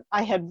people that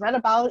I had read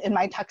about in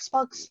my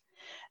textbooks,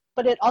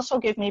 but it also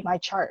gave me my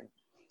chart.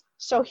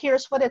 So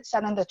here's what it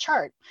said in the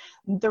chart.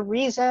 The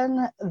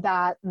reason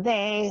that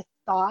they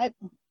thought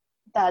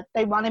that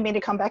they wanted me to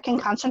come back and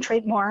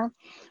concentrate more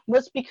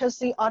was because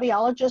the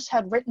audiologist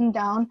had written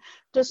down,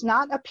 does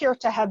not appear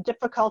to have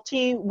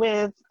difficulty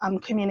with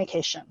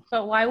communication.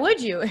 But why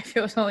would you if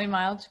it was only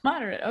mild to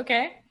moderate?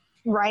 Okay.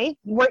 Right?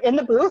 We're in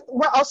the booth.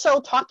 We're also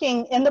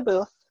talking in the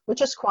booth,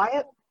 which is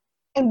quiet.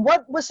 And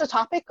what was the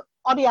topic?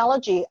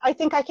 Audiology. I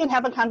think I can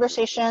have a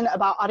conversation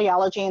about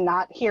audiology and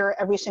not hear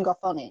every single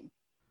phoneme.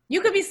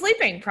 You could be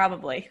sleeping,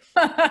 probably.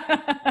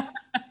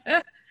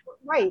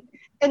 Right.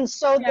 And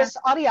so Yeah. this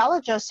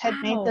audiologist had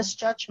made Wow. this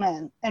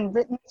judgment and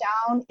written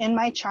down in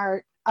my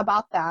chart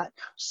about that.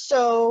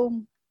 So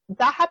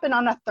that happened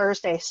on a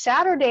Thursday.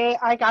 Saturday,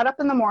 I got up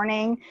in the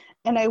morning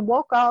and I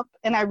woke up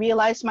and I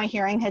realized my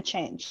hearing had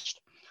changed.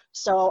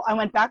 So I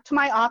went back to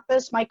my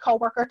office, my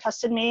coworker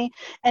tested me,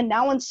 and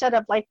now instead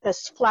of like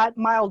this flat,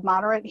 mild,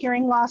 moderate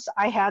hearing loss,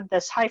 I had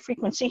this high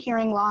frequency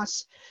hearing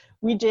loss.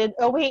 We did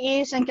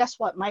OAEs, and guess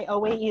what? My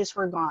OAEs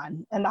were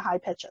gone and the high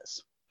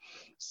pitches.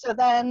 So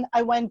then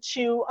I went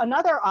to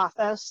another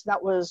office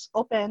that was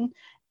open,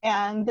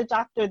 and the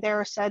doctor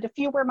there said, if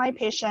you were my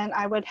patient,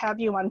 I would have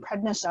you on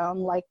prednisone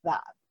like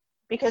that,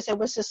 because it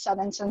was a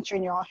sudden sensory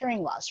neural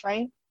hearing loss,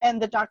 right?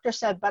 And the doctor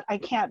said, but I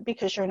can't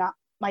because you're not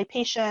my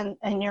patient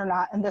and you're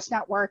not in this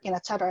network, and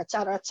et cetera, et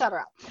cetera, et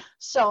cetera.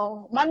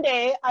 So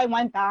Monday, I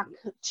went back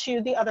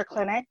to the other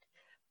clinic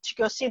to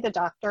go see the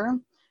doctor,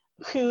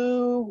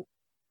 who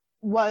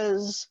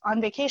was on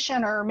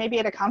vacation or maybe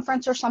at a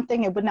conference or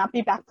something and would not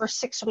be back for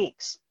 6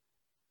 weeks.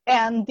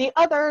 And the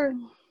other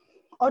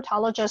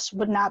otologist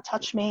would not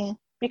touch me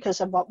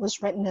because of what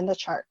was written in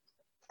the chart.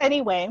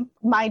 Anyway,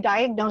 my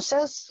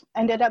diagnosis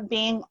ended up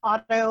being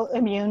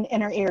autoimmune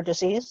inner ear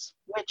disease,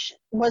 which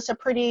was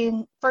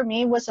for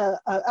me, was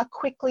a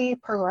quickly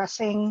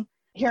progressing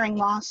hearing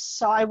loss.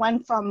 So I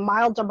went from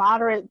mild to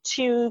moderate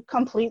to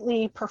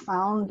completely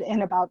profound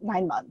in about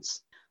 9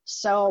 months.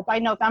 So by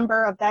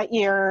November of that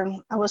year,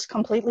 I was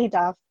completely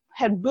deaf,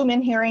 had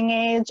Boomin hearing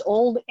aids,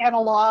 old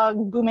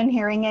analog Boomin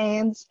hearing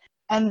aids.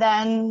 And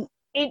then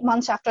 8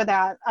 months after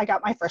that, I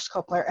got my first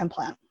cochlear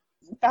implant.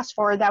 Fast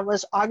forward, that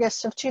was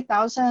August of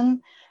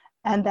 2000.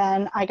 And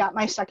then I got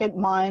my second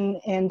one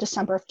in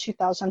December of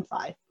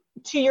 2005.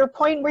 To your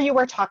point where you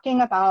were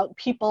talking about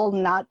people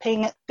not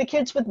paying, the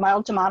kids with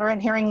mild to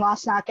moderate hearing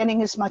loss not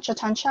getting as much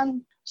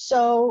attention.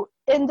 So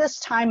in this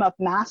time of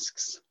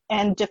masks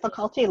and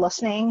difficulty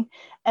listening,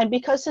 and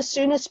because as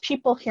soon as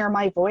people hear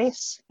my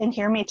voice and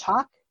hear me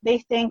talk, they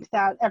think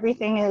that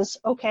everything is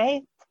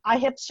okay, I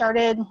have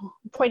started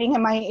pointing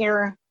in my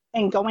ear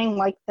and going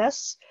like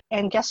this,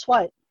 and guess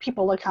what?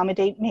 People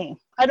accommodate me.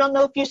 I don't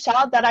know if you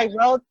saw that I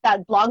wrote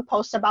that blog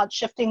post about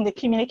shifting the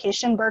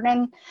communication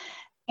burden,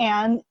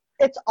 and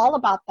it's all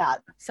about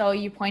that. So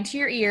you point to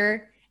your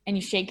ear and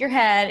you shake your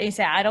head and you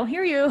say, I don't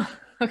hear you.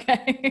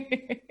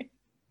 Okay.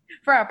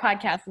 For our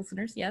podcast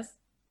listeners, yes.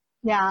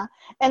 Yeah.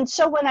 And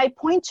so when I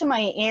point to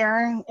my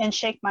ear and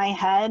shake my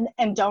head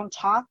and don't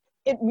talk,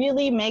 it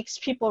really makes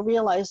people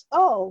realize,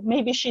 oh,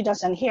 maybe she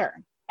doesn't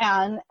hear.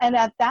 And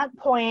at that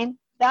point,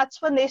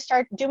 that's when they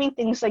start doing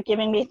things like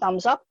giving me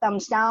thumbs up,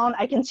 thumbs down.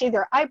 I can see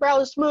their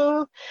eyebrows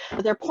move.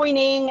 They're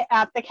pointing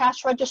at the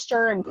cash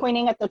register and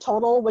pointing at the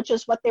total, which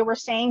is what they were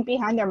saying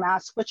behind their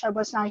mask, which I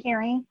was not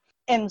hearing.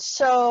 And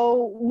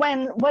so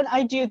when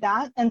I do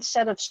that,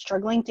 instead of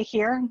struggling to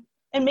hear,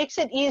 it makes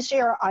it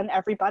easier on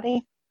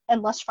everybody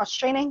and less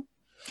frustrating.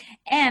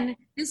 And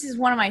this is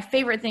one of my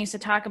favorite things to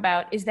talk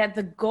about, is that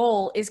the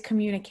goal is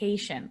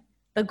communication.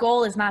 The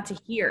goal is not to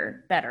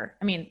hear better.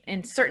 I mean,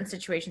 in certain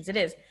situations it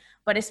is,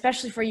 but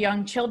especially for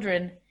young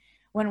children,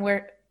 when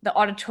we're the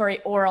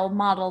auditory oral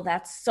model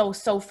that's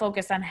so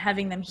focused on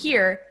having them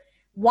hear,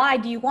 why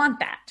do you want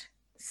that?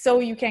 So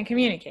you can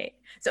communicate.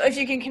 So if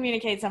you can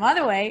communicate some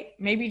other way,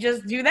 maybe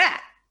just do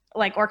that,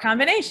 like, or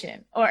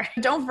combination, or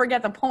don't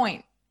forget the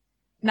point,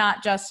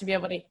 not just to be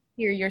able to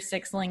hear your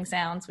 6 ling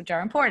sounds, which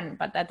are important,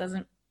 but that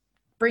doesn't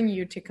bring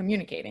you to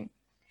communicating.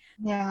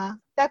 Yeah,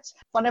 that's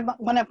one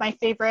of my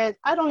favorite.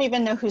 I don't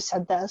even know who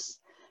said this.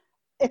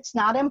 It's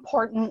not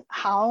important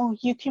how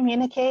you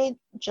communicate,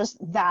 just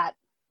that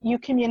you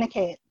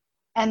communicate.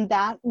 And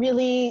that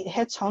really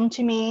hits home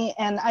to me.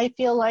 And I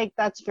feel like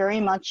that's very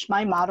much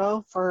my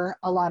motto for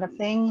a lot of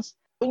things.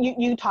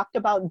 You talked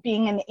about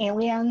being an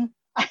alien.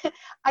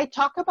 I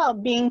talk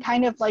about being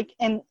kind of like,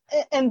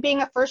 and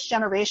being a first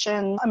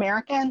generation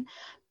American.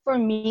 For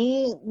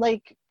me,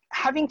 like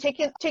having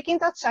taking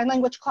that sign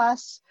language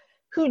class,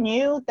 who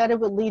knew that it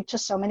would lead to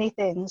so many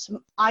things?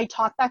 I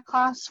taught that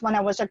class when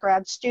I was a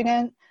grad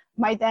student.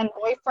 My then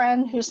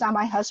boyfriend, who's now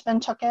my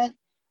husband, took it.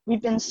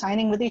 We've been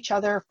signing with each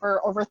other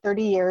for over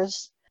 30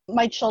 years.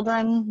 My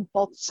children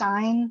both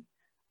sign.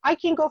 I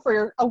can go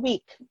for a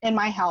week in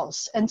my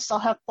house and still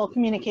have full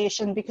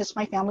communication because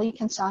my family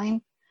can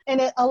sign. And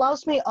it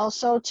allows me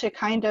also to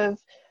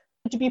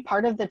to be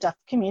part of the deaf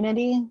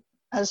community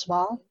as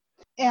well.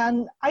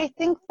 And I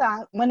think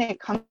that when it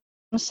comes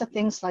to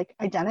things like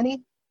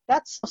identity,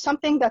 that's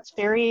something that's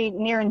very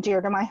near and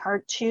dear to my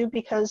heart too,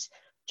 because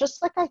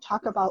just like I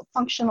talk about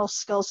functional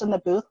skills in the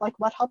booth, like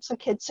what helps a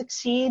kid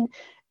succeed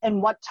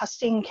and what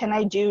testing can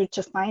I do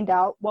to find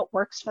out what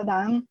works for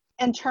them.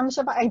 In terms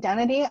of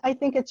identity, I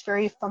think it's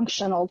very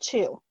functional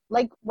too.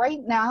 Like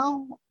right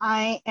now,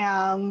 I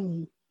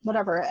am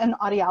an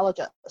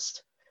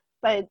audiologist.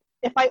 But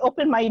if I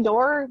open my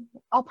door,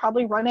 I'll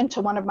probably run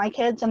into one of my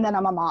kids, and then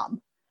I'm a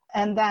mom.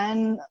 And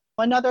then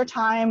another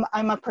time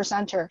I'm a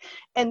presenter.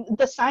 And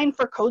the sign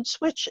for code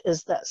switch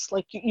is this,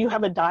 like you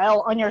have a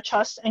dial on your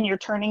chest and you're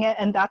turning it,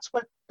 and that's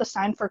what the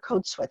sign for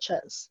code switch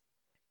is.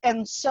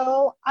 And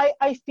so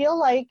I feel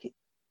like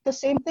The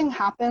same thing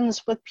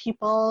happens with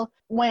people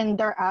when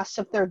they're asked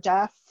if they're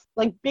deaf,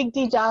 like big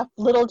D deaf,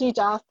 little d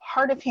deaf,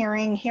 hard of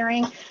hearing,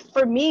 hearing.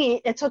 For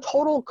me, it's a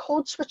total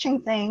code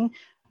switching thing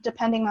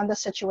depending on the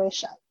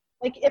situation.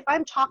 Like if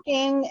I'm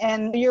talking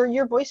and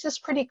your voice is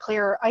pretty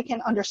clear, I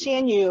can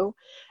understand you.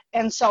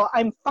 And so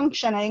I'm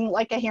functioning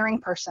like a hearing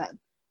person.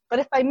 But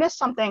if I miss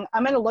something,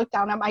 I'm going to look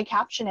down at my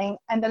captioning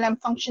and then I'm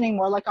functioning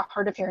more like a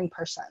hard of hearing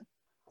person.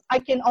 I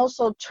can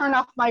also turn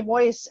off my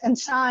voice and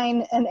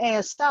sign in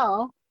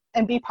ASL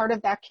and be part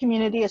of that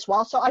community as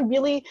well. So I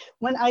really,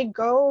 when I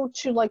go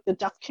to like the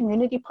deaf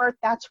community part,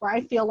 that's where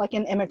I feel like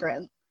an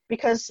immigrant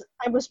because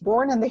I was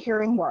born in the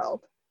hearing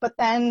world. But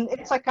then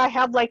it's like I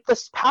have like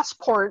this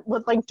passport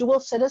with like dual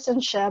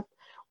citizenship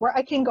where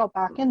I can go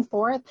back and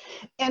forth.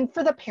 And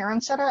for the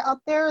parents that are out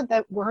there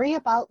that worry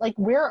about like,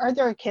 where are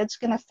their kids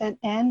going to fit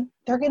in?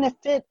 They're going to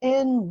fit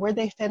in where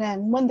they fit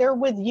in. When they're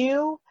with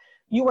you,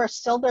 you are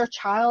still their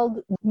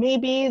child.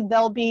 Maybe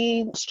they'll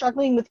be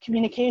struggling with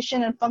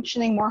communication and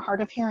functioning more hard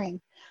of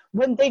hearing.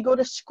 When they go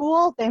to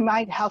school, they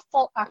might have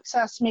full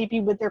access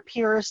maybe with their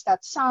peers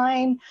that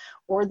sign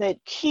or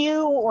that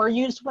cue or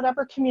use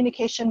whatever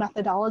communication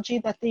methodology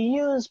that they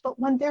use. But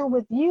when they're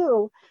with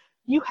you,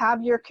 you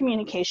have your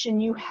communication,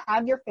 you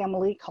have your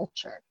family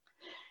culture.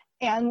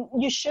 And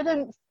you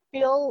shouldn't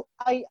feel,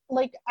 I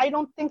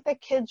don't think that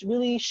kids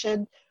really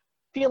should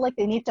feel like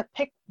they need to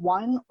pick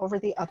one over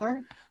the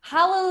other.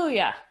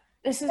 Hallelujah.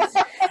 This is,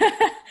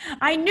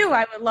 I knew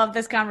I would love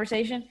this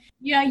conversation.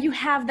 Yeah, you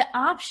have the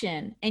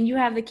option and you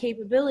have the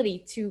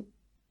capability to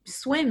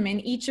swim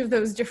in each of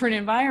those different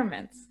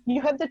environments.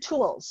 You have the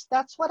tools.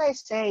 That's what I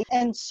say.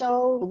 And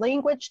so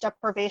language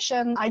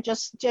deprivation, I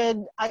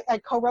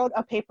co-wrote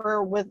a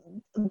paper with,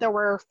 there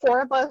were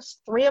 4 of us,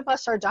 3 of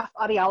us are deaf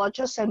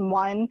audiologists and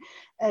 1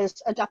 is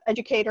a deaf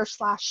educator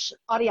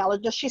 /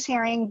 audiologist. She's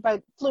hearing,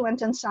 but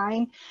fluent in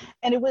sign.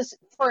 And it was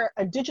for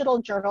a digital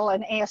journal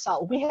and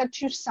ASL. We had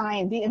to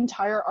sign the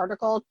entire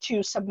article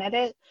to submit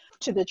it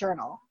to the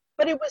journal.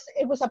 But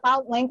it was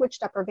about language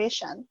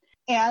deprivation.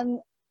 And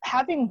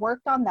having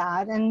worked on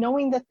that and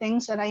knowing the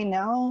things that I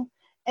know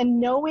and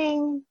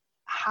knowing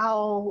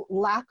how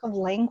lack of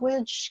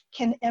language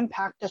can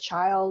impact a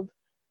child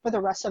for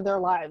the rest of their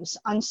lives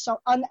on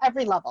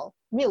every level,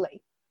 really.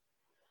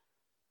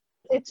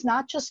 It's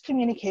not just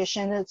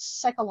communication, it's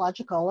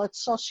psychological,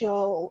 it's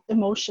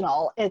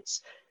socio-emotional,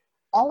 it's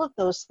all of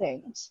those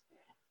things.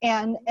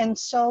 And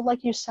so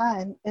like you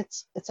said,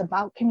 it's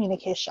about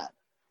communication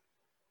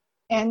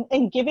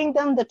and giving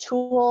them the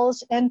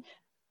tools. And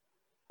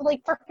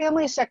like for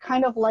families that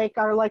kind of like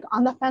are like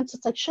on the fence,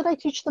 it's like, should I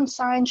teach them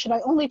sign? Should I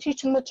only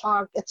teach them to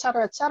talk, et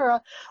cetera, et cetera?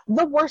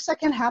 The worst that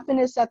can happen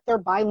is that they're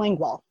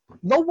bilingual.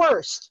 The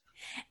worst.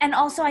 And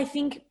also I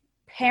think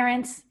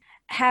parents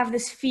have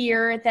this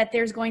fear that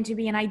there's going to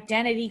be an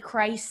identity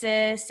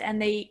crisis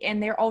and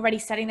they're already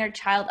setting their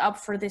child up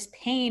for this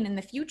pain in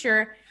the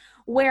future,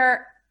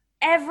 where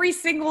every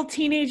single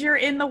teenager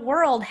in the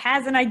world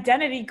has an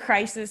identity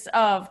crisis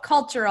of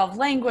culture, of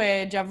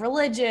language, of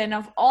religion,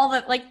 of all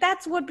that. Like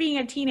that's what being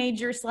a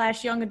teenager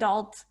 / young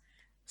adult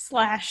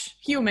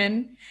 /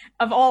 human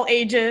of all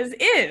ages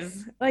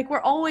is. Like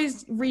we're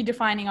always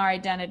redefining our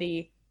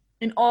identity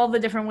in all the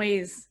different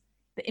ways,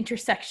 the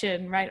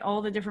intersection, right?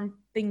 All the different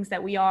things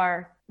that we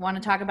are. Want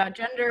to talk about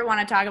gender, want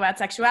to talk about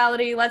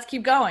sexuality, let's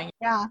keep going.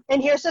 Yeah,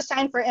 and here's the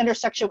sign for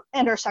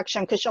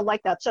intersection, because you'll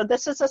like that. So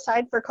this is a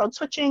sign for code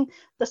switching.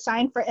 The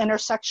sign for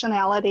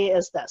intersectionality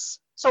is this.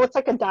 So it's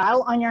like a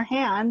dial on your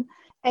hand,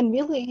 and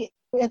really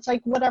it's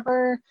like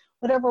whatever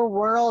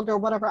world or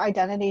whatever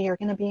identity you're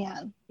going to be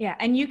in. Yeah,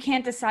 and you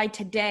can't decide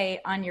today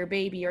on your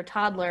baby or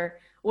toddler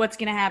what's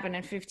going to happen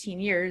in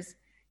 15 years.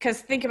 Because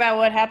think about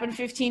what happened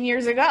 15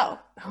 years ago.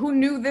 Who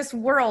knew this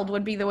world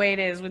would be the way it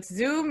is with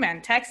Zoom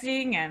and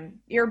texting and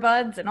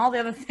earbuds and all the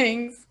other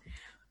things?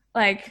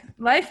 Like,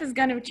 life is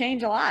going to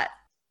change a lot.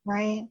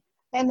 Right.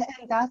 And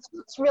that's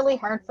what's really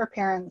hard for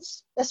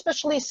parents,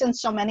 especially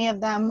since so many of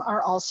them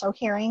are also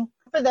hearing.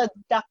 For the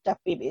deaf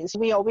babies,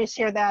 we always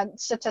hear that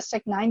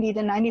statistic 90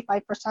 to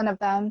 95% of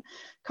them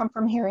come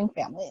from hearing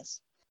families.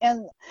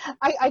 And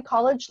I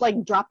call it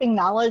like dropping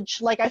knowledge.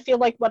 Like I feel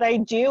like what I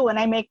do when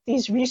I make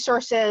these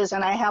resources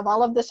and I have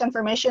all of this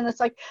information, it's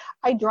like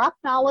I drop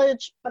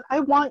knowledge, but I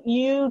want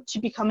you to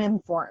become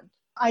informed.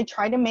 I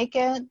try to make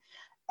it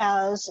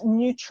as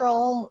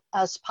neutral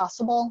as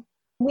possible.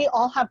 We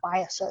all have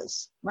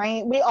biases,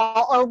 right? We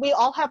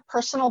all have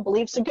personal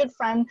beliefs. A good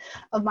friend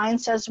of mine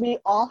says we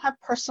all have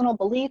personal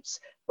beliefs,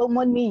 but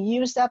when we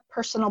use that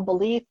personal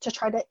belief to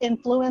try to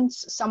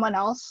influence someone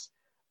else,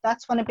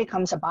 that's when it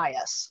becomes a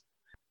bias.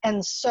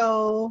 And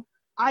so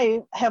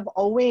I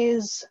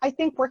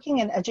think working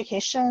in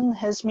education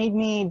has made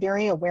me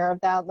very aware of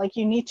that. Like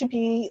you need to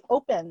be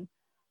open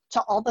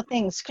to all the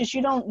things because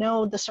you don't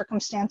know the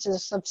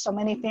circumstances of so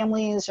many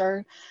families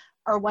or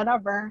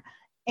whatever.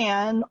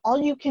 And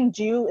all you can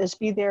do is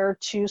be there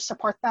to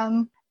support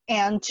them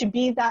and to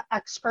be that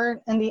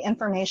expert in the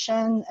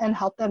information and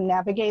help them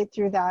navigate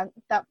through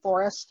that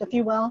forest, if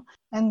you will.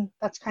 And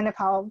that's kind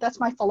of that's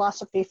my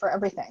philosophy for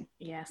everything.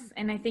 Yes.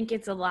 And I think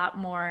it's a lot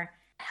more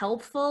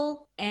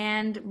helpful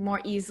and more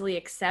easily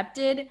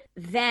accepted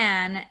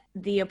than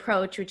the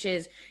approach, which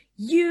is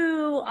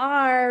you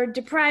are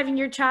depriving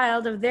your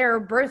child of their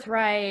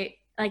birthright.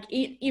 Like,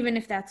 even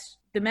if that's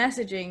the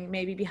messaging,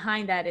 maybe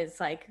behind that is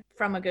like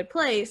from a good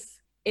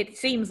place, it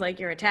seems like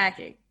you're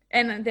attacking.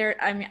 And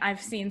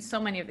I've seen so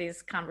many of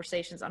these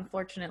conversations,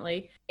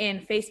 unfortunately,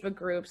 in Facebook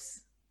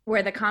groups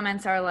where the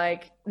comments are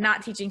like,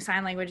 not teaching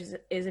sign language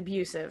is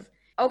abusive.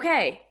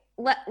 Okay,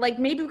 like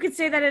maybe we could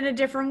say that in a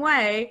different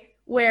way,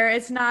 where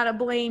it's not a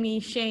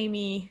blamey,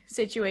 shamey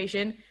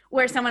situation,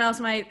 where someone else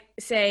might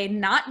say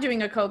not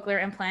doing a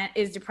cochlear implant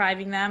is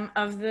depriving them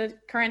of the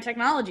current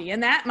technology,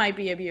 and that might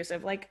be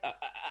abusive. Like,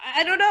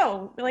 I don't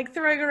know, like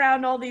throwing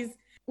around all these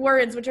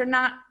words which are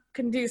not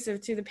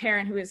conducive to the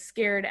parent who is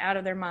scared out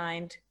of their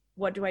mind.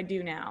 What do I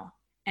do now?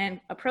 And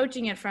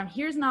approaching it from,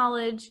 here's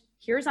knowledge,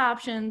 here's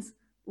options,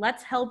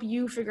 let's help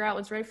you figure out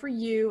what's right for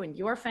you and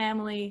your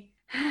family.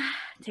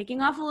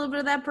 Taking off a little bit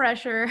of that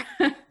pressure.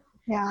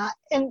 Yeah,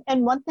 and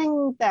one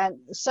thing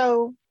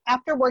so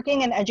after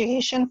working in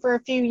education for a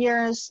few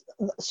years,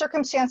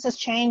 circumstances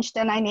changed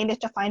and I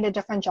needed to find a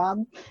different job.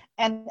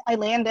 And I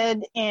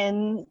landed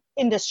in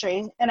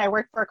industry and I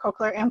worked for a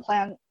cochlear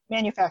implant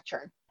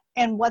manufacturer.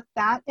 And what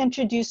that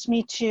introduced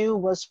me to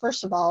was,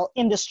 first of all,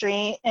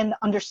 industry and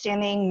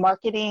understanding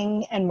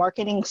marketing and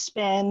marketing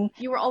spin.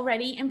 You were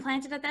already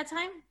implanted at that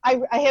time?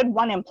 I had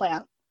one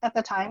implant at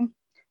the time.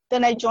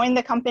 Then I joined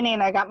the company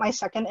and I got my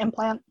second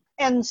implant.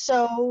 And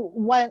so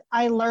what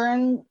I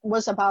learned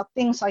was about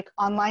things like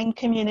online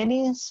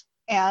communities.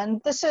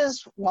 And this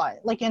is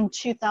like in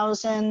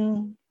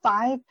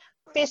 2005,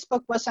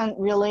 Facebook wasn't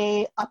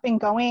really up and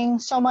going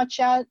so much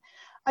yet.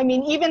 I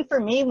mean, even for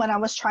me, when I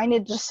was trying to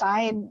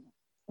decide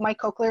my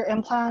cochlear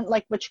implant,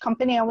 like which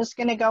company I was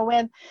going to go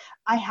with,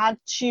 I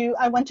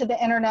went to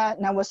the internet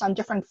and I was on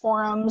different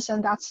forums,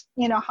 and that's,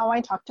 how I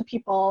talk to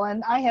people,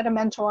 and I had a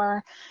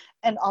mentor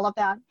and all of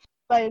that.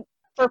 But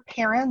for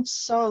parents,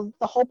 so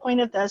the whole point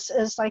of this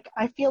is like,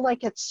 I feel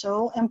like it's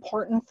so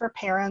important for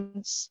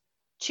parents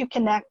to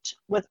connect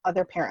with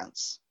other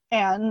parents.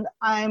 And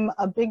I'm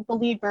a big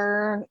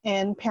believer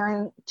in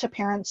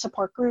parent-to-parent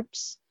support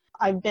groups.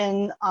 I've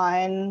been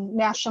on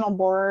national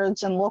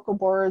boards and local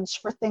boards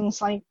for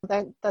things like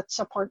that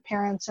support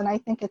parents. And I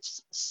think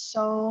it's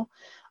so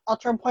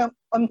ultra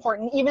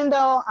important, even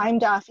though I'm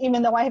deaf,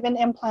 even though I have an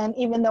implant,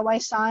 even though I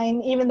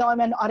sign, even though I'm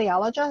an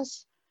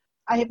audiologist,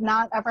 I have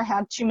not ever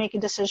had to make a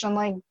decision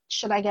like,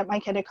 should I get my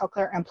kid a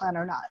cochlear implant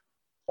or not?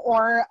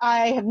 Or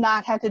I have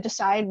not had to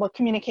decide what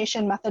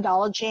communication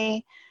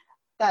methodology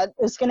that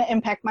is going to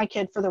impact my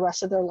kid for the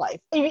rest of their life.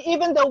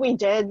 Even though we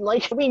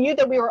knew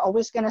that we were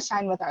always going to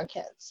sign with our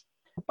kids.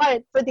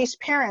 But for these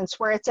parents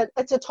where it's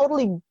a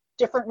totally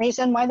different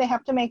reason why they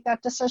have to make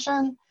that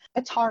decision,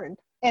 it's hard.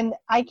 And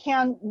I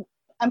can't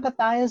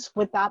empathize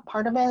with that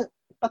part of it,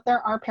 but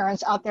there are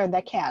parents out there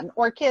that can,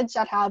 or kids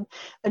that have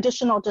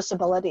additional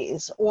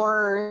disabilities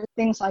or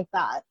things like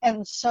that.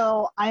 And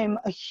so I'm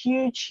a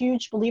huge,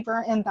 huge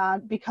believer in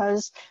that,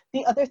 because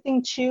the other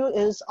thing too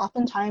is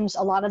oftentimes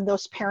a lot of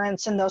those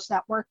parents in those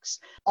networks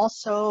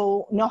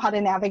also know how to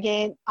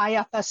navigate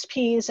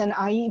IFSPs and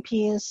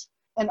IEPs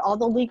and all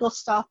the legal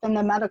stuff and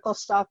the medical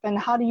stuff, and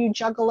how do you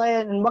juggle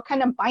it, and what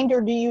kind of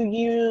binder do you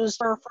use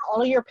for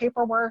all of your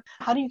paperwork?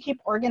 How do you keep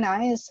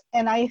organized?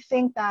 And I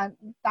think that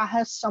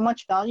has so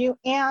much value,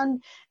 and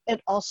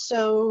it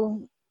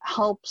also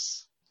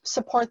helps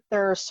support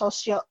their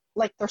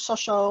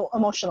social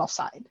emotional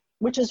side,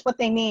 which is what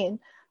they need.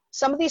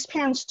 Some of these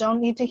parents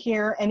don't need to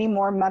hear any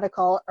more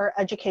medical or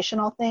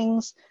educational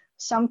things.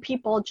 Some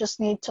people just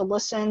need to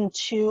listen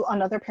to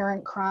another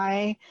parent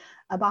cry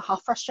about how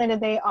frustrated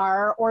they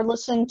are, or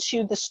listen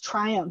to this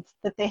triumph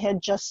that they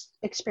had just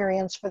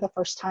experienced for the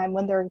first time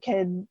when their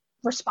kid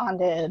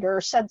responded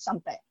or said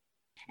something.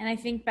 And I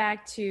think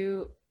back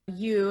to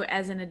you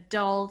as an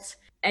adult,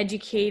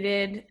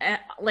 educated,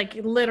 like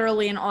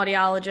literally an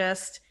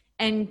audiologist,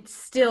 and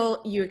still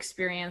you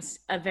experienced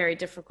a very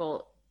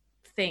difficult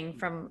thing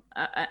from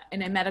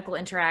in a medical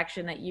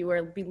interaction, that you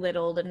were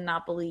belittled and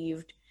not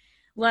believed,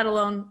 let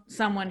alone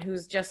someone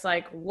who's just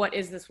like, what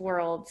is this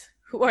world?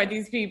 Who are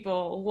these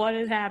people? What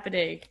is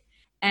happening?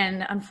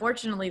 And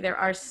unfortunately, there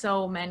are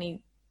so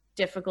many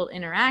difficult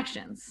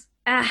interactions.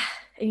 And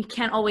you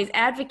can't always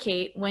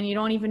advocate when you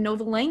don't even know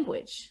the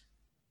language.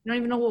 You don't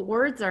even know what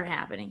words are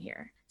happening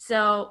here.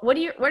 So what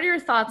are your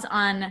thoughts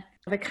on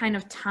the kind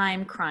of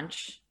time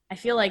crunch? I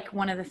feel like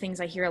one of the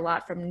things I hear a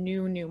lot from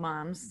new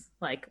moms,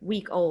 like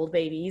week-old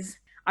babies,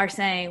 are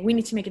saying, we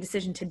need to make a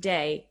decision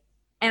today.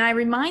 And I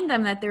remind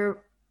them that their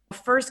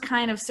first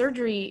kind of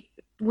surgery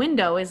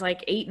window is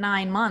like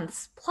 8-9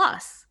 months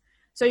plus.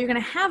 So you're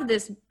going to have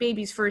this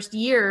baby's first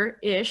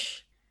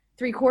year-ish,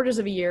 3/4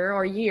 of a year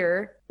or a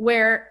year,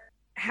 where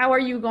how are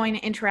you going to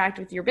interact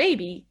with your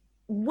baby?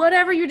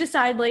 Whatever you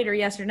decide later,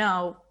 yes or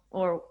no,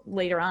 or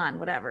later on,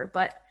 whatever.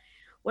 But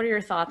what are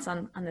your thoughts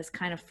on this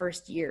kind of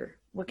first year?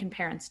 What can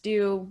parents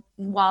do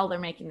while they're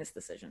making this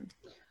decision?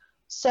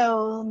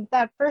 So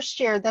that first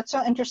year, that's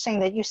so interesting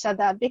that you said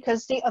that,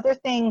 because the other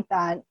thing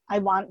that I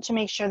want to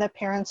make sure that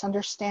parents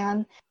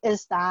understand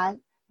is that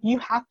you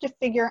have to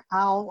figure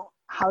out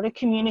how to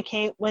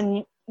communicate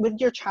with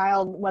your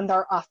child when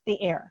they're off the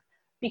air,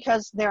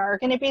 because there are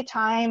going to be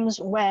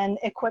times when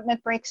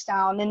equipment breaks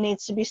down and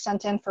needs to be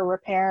sent in for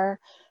repair,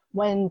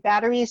 when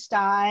batteries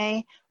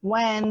die,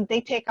 when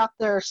they take out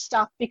their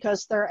stuff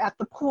because they're at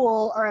the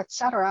pool or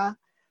etc.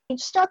 You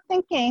start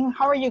thinking,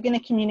 how are you going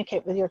to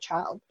communicate with your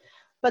child?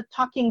 But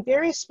talking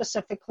very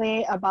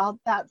specifically about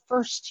that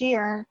first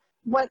year,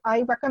 what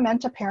I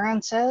recommend to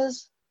parents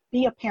is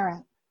be a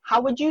parent. How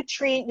would you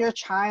treat your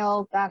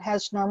child that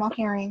has normal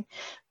hearing?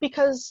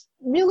 Because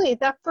really,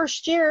 that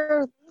first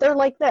year, they're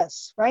like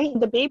this, right?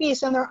 The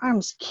baby's in their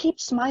arms. Keep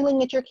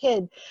smiling at your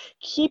kid.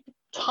 Keep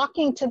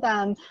talking to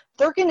them.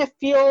 They're going to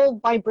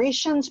feel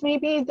vibrations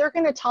maybe. They're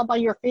going to tell by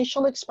your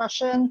facial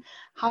expression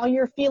how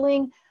you're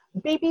feeling.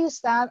 Babies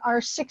that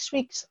are 6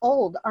 weeks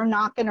old are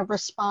not going to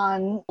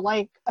respond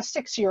like a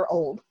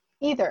 6-year-old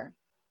either.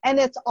 And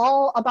it's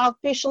all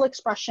about facial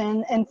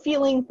expression and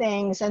feeling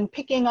things and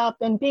picking up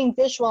and being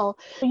visual.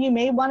 You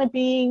may want to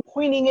be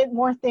pointing at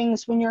more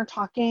things when you're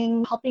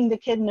talking, helping the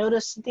kid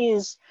notice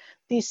these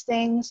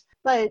things.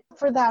 But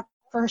for that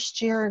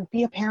first year,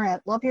 be a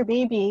parent, love your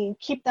baby,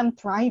 keep them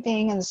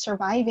thriving and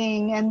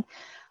surviving,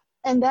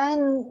 and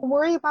then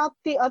worry about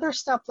the other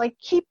stuff. Like,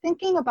 keep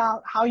thinking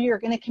about how you're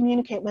going to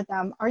communicate with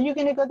them. Are you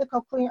going to go the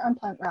cochlear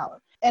implant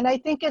route? And I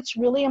think it's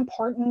really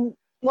important,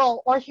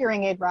 well, or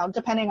hearing aid route,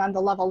 depending on the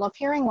level of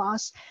hearing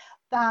loss,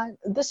 that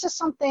this is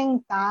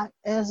something that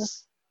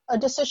is a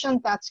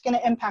decision that's going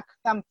to impact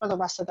them for the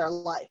rest of their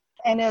life.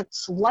 And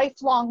it's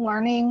lifelong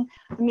learning.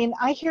 I mean,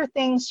 I hear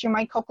things through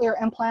my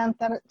cochlear implant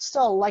that it's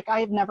still like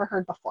I've never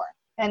heard before.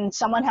 And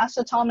someone has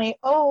to tell me,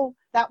 oh,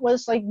 that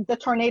was like the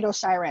tornado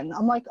siren.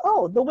 I'm like,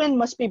 oh, the wind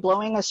must be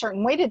blowing a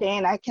certain way today,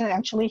 and I can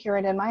actually hear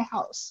it in my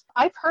house.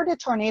 I've heard a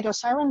tornado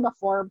siren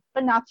before,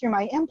 but not through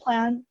my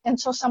implant. And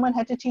so someone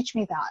had to teach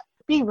me that.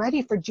 Be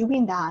ready for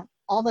doing that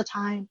all the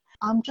time.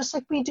 Just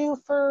like we do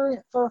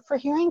for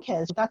hearing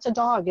kids. That's a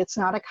dog. It's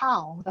not a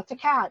cow. That's a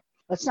cat.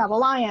 It's not a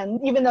lion,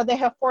 even though they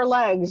have 4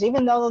 legs,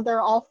 even though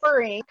they're all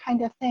furry,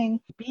 kind of thing.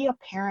 Be a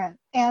parent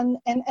and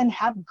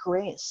have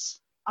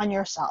grace on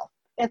yourself.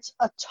 It's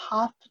a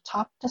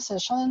tough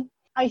decision.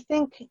 I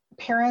think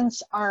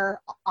parents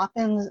are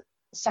often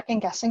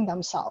second guessing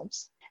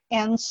themselves.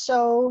 And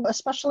so,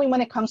 especially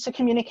when it comes to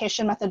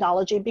communication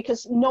methodology,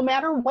 because no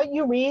matter what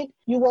you read,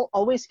 you will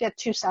always get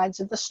 2 sides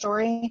of the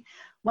story.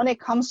 When it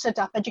comes to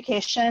deaf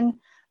education,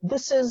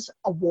 this is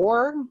a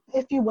war,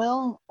 if you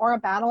will, or a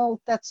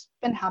battle that's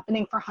been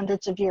happening for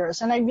hundreds of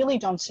years. And I really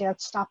don't see it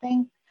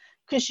stopping,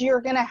 because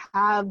you're going to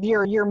have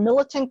your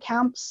militant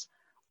camps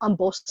on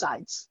both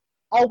sides,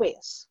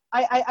 always.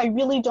 I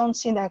really don't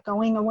see that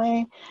going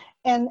away.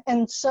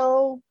 And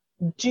so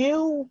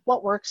do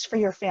what works for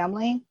your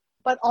family,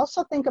 but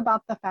also think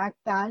about the fact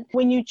that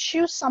when you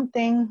choose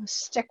something,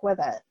 stick with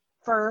it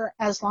for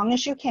as long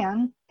as you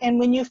can. And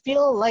when you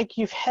feel like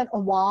you've hit a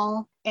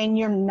wall and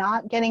you're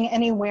not getting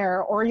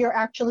anywhere, or you're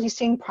actually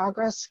seeing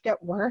progress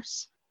get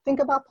worse, think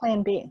about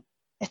plan B.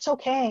 It's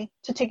okay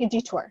to take a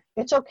detour.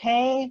 It's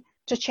okay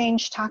to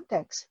change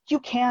tactics. You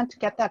can't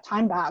get that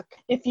time back.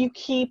 If you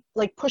keep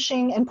like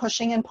pushing and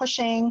pushing and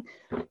pushing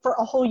for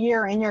a whole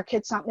year and your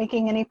kid's not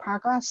making any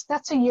progress,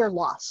 that's a year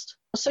lost.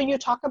 So you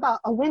talk about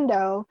a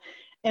window,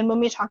 and when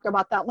we talk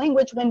about that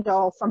language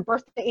window from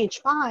birth to age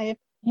 5,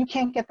 you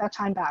can't get that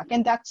time back.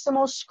 And that's the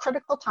most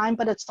critical time,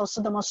 but it's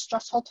also the most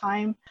stressful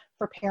time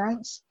for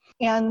parents.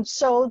 And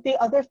so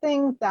the other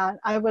thing that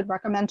I would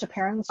recommend to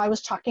parents, I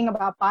was talking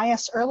about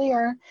bias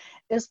earlier,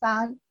 is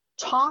that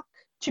talk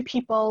to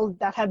people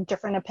that have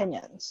different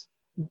opinions.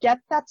 Get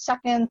that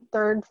second,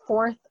 third,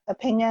 fourth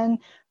opinion,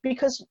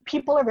 because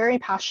people are very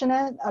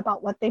passionate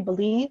about what they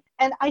believe.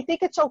 And I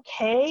think it's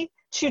okay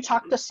to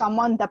talk to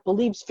someone that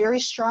believes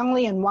very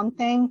strongly in one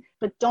thing,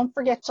 but don't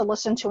forget to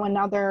listen to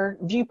another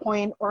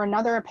viewpoint or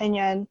another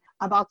opinion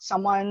about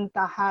someone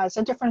that has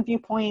a different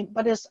viewpoint,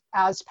 but is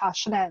as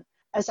passionate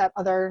as that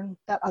other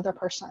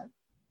person.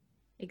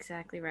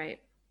 Exactly right.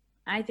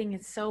 I think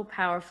it's so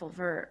powerful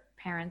for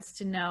parents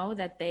to know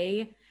that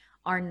they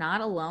are not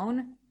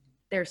alone.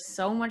 There's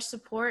so much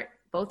support,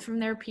 both from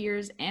their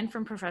peers and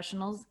from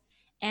professionals,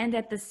 and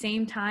at the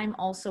same time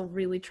also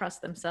really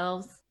trust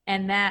themselves.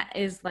 And that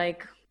is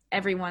like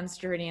everyone's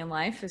journey in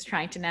life, is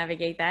trying to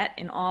navigate that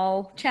in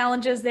all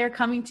challenges they're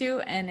coming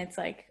to. And it's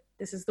like,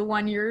 this is the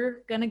one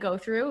you're going to go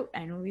through,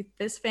 and with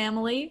this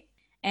family,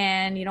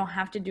 and you don't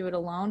have to do it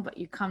alone, but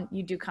you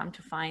do come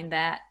to find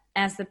that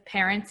as the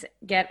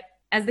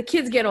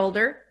kids get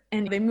older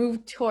and they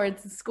move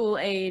towards school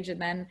age,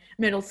 and then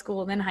middle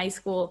school, and then high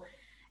school,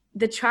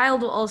 the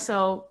child will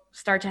also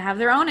start to have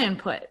their own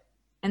input.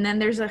 And then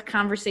there's a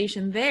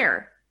conversation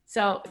there.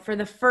 So for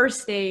the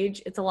first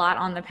stage, it's a lot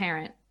on the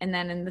parent. And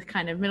then in the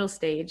kind of middle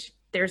stage,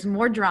 there's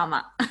more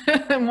drama,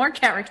 more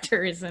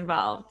characters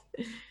involved.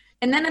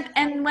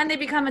 And when they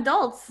become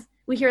adults,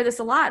 we hear this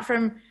a lot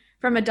from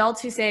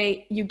adults who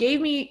say, you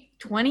gave me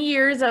 20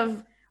 years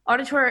of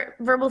auditory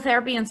verbal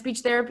therapy and speech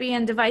therapy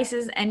and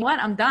devices, and what?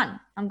 I'm done.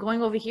 I'm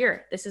going over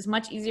here. This is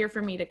much easier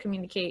for me to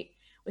communicate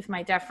with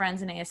my deaf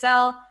friends in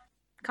ASL,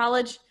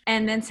 college,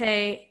 and then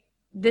say,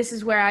 this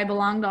is where I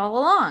belonged all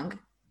along,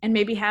 and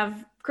maybe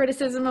have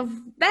criticism of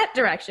that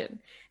direction.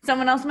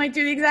 Someone else might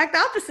do the exact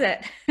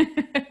opposite.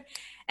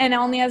 And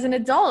only as an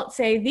adult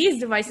say, these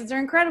devices are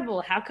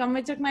incredible. How come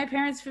it took my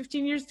parents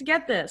 15 years to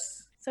get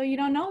this? So you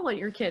don't know what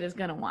your kid is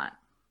going to want.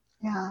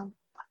 Yeah.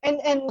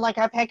 And like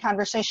I've had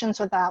conversations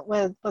with that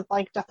with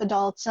like deaf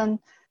adults, and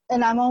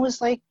I'm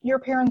always like, your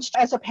parents,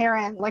 as a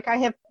parent, like I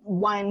have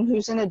one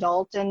who's an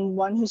adult and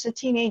one who's a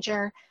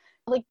teenager.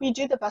 Like, we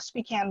do the best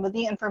we can with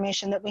the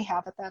information that we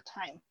have at that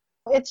time.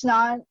 It's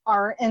not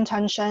our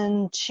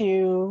intention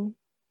to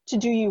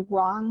do you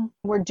wrong.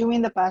 We're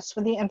doing the best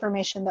with the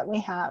information that we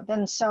have.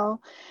 And so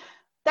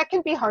that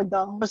can be hard,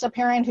 though, as a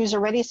parent who's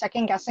already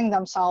second guessing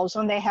themselves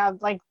when they have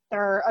like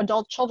their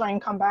adult children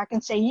come back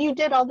and say, you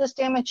did all this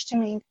damage to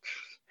me.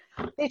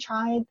 They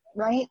tried,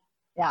 right?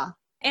 Yeah.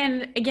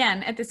 And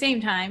again, at the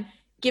same time,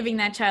 giving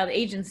that child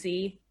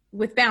agency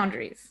with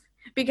boundaries.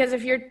 Because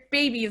if your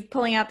baby is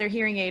pulling out their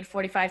hearing aid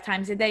 45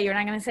 times a day, you're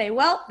not going to say,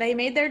 well, they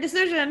made their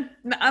decision.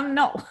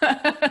 No.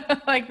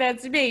 Like,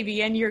 that's a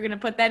baby, and you're going to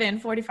put that in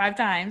 45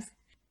 times.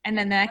 And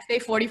then the next day,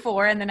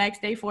 44, and the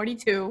next day,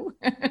 42.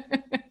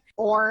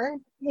 Or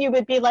you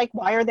would be like,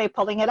 why are they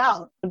pulling it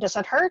out? Does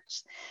it hurt?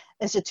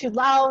 Is it too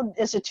loud?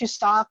 Is it too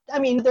soft? I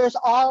mean, there's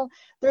all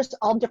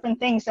different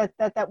things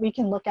that we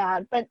can look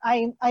at. But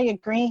I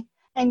agree.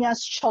 And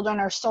yes, children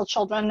are still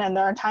children, and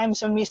there are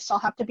times when we still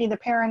have to be the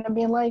parent and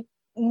be like,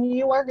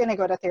 you are going to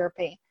go to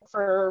therapy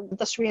for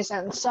this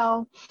reason.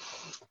 So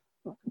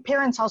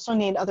parents also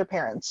need other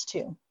parents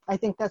too. I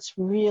think that's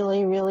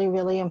really, really,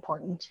 really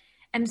important.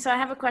 And so I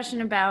have a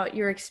question about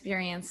your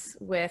experience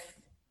with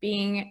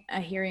being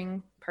a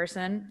hearing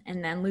person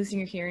and then losing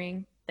your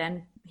hearing,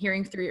 then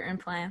hearing through your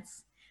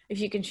implants. If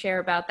you can share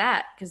about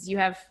that, because you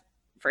have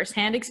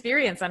firsthand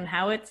experience on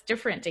how it's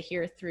different to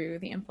hear through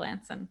the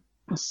implants. And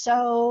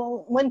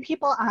so when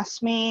people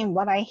ask me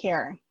what I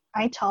hear,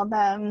 I tell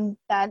them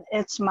that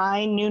it's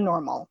my new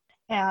normal.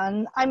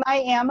 And I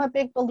am a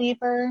big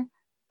believer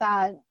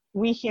that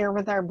we hear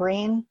with our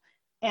brain,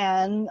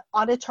 and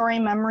auditory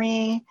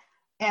memory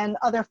and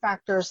other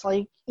factors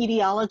like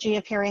etiology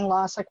of hearing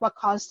loss, like what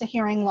caused the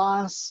hearing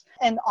loss,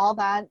 and all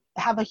that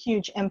have a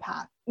huge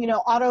impact. You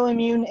know,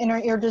 autoimmune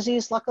inner ear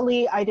disease,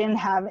 luckily I didn't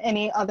have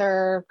any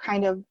other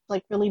kind of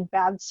like really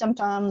bad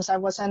symptoms. I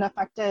wasn't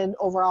affected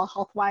overall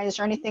health-wise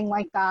or anything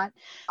like that.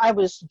 I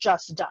was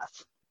just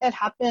deaf. It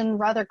happened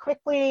rather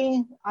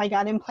quickly. I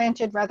got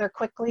implanted rather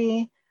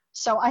quickly.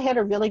 So I had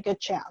a really good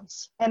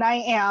chance. And I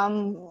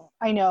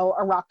know,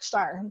 a rock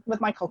star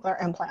with my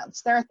cochlear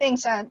implants. There are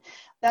things that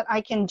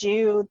I can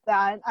do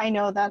that I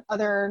know that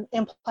other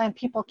implant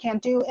people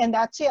can't do. And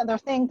that's the other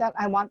thing that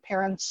I want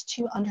parents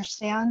to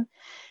understand,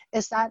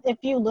 is that if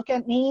you look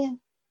at me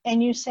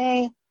and you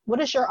say, what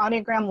does your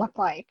audiogram look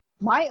like?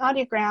 My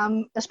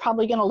audiogram is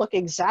probably going to look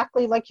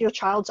exactly like your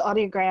child's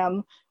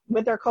audiogram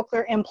with their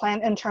cochlear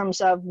implant, in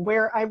terms of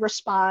where I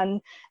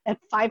respond at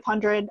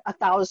 500,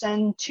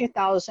 1,000,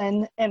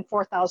 2,000, and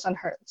 4,000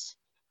 hertz.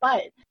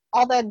 But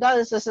all that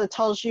does is it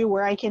tells you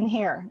where I can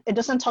hear. It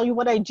doesn't tell you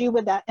what I do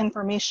with that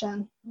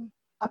information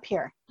up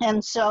here.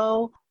 And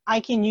so I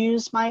can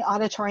use my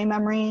auditory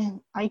memory.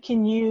 I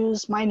can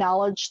use my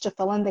knowledge to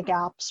fill in the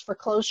gaps for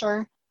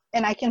closure,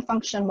 and I can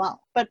function well.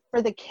 But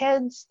for the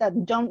kids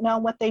that don't know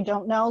what they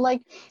don't know,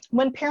 like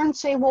when parents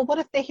say, well, what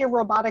if they hear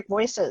robotic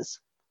voices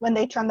when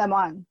they turn them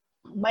on?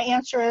 My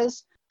answer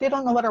is, they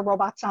don't know what a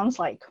robot sounds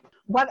like.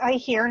 What I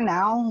hear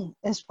now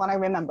is what I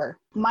remember.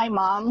 My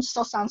mom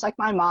still sounds like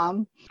my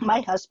mom.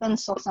 My husband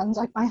still sounds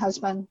like my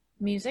husband.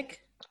 music?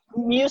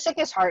 Music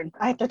is hard.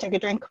 I have to take a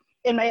drink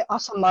in my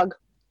awesome mug.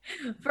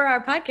 For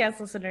our podcast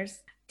listeners,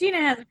 Dina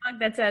has a mug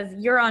that says,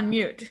 you're on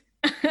mute,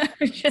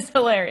 which is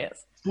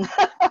hilarious.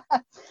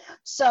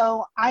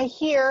 So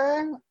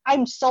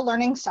I'm still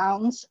learning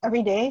sounds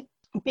every day,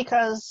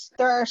 because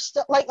there are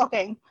still, like,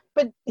 okay,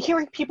 but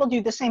hearing people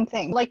do the same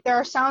thing. Like, there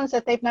are sounds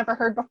that they've never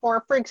heard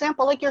before. For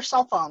example, like your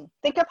cell phone.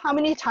 Think of how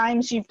many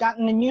times you've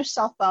gotten a new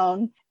cell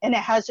phone and it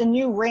has a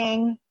new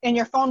ring, and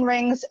your phone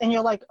rings and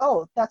you're like,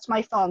 oh, that's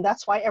my phone.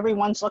 That's why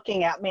everyone's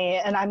looking at me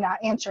and I'm not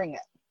answering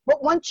it.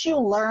 But once you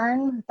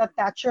learn that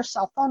that's your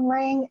cell phone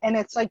ring and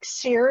it's like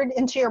seared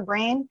into your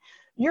brain,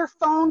 your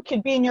phone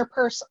could be in your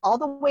purse all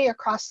the way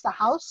across the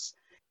house,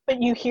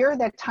 but you hear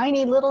that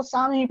tiny little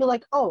sound and you'd be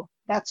like, oh,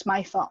 that's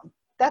my phone.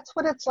 That's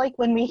what it's like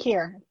when we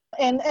hear.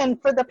 And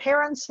for the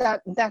parents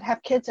that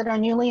have kids that are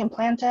newly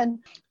implanted,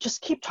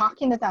 just keep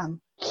talking to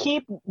them.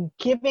 Keep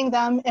giving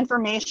them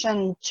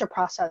information to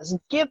process.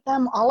 Give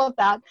them all of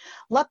that.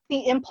 Let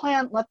the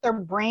implant, let their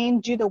brain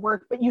do the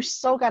work, but you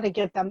still got to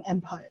give them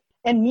input,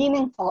 and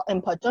meaningful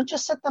input. Don't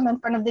just sit them in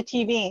front of the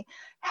TV.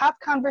 Have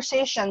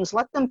conversations.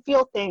 Let them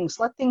feel things.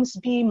 Let things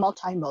be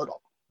multimodal.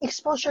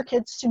 Expose your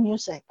kids to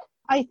music.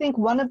 I think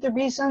one of the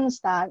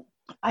reasons that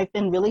I've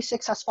been really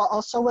successful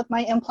also with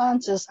my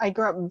implants is I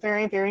grew up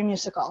very, very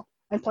musical.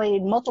 I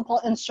played multiple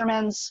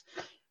instruments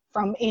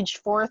from age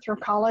 4 through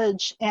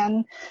college.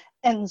 And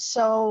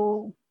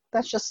so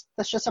that's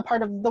just a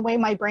part of the way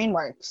my brain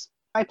works.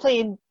 I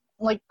played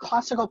like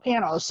classical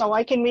piano, so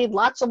I can read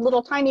lots of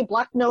little tiny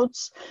block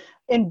notes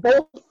in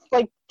both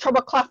like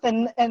treble clef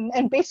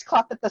and bass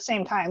clef at the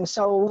same time.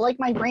 So like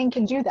my brain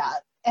can do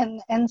that.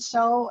 And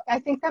so I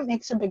think that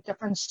makes a big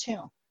difference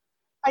too.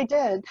 I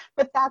did,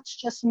 but that's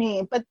just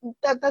me. But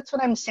that's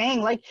what I'm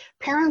saying. Like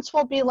parents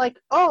will be like,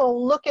 oh,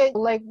 look at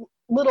like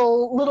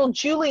little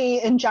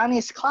Julie in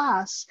Johnny's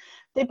class.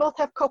 They both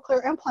have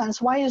cochlear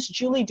implants. Why is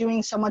Julie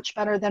doing so much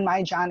better than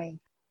my Johnny?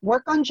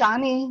 Work on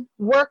Johnny,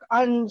 work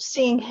on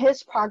seeing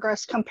his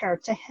progress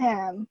compared to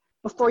him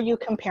before you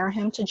compare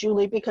him to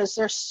Julie, because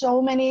there's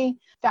so many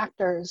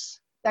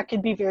factors that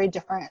could be very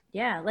different.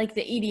 Yeah, like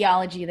the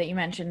etiology that you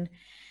mentioned,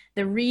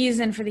 the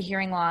reason for the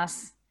hearing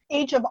loss.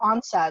 Age of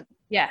onset.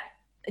 Yeah.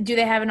 Do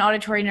they have an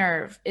auditory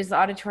nerve? Is the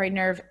auditory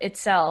nerve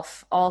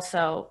itself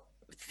also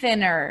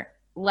thinner,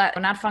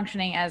 not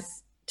functioning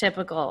as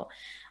typical?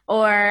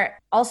 Or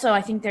also,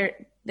 I think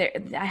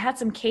I had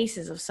some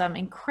cases of some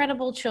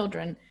incredible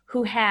children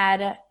who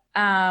had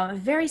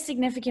very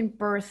significant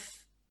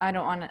birth,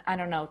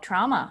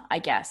 trauma, I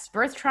guess.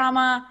 Birth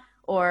trauma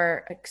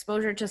or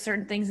exposure to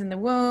certain things in the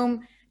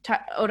womb,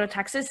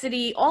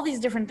 ototoxicity, all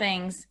these different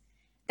things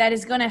that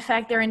is going to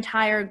affect their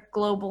entire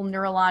global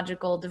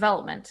neurological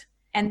development.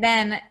 And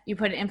then you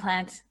put an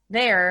implant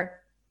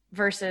there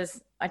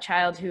versus a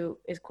child who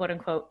is quote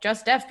unquote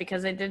just deaf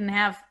because they didn't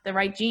have the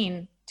right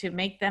gene to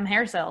make them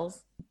hair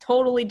cells.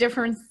 Totally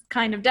different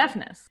kind of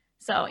deafness.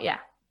 So yeah,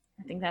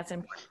 I think that's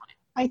important.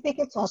 I think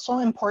it's also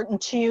important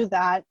too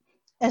that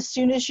as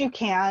soon as you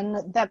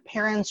can, that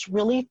parents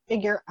really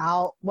figure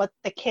out what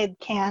the kid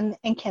can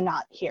and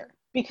cannot hear.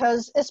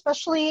 Because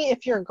especially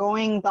if you're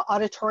going the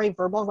auditory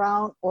verbal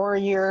route or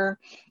you're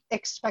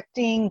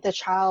expecting the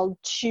child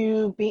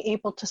to be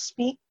able to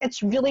speak,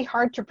 it's really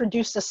hard to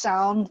produce a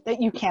sound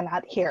that you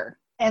cannot hear.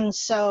 And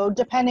so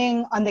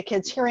depending on the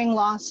kid's hearing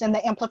loss and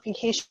the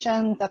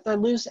amplification that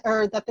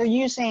they're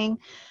using,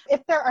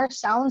 if there are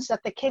sounds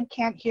that the kid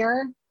can't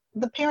hear,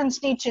 the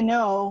parents need to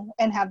know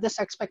and have this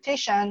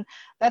expectation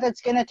that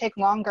it's going to take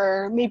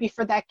longer maybe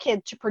for that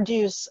kid to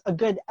produce a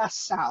good S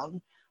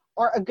sound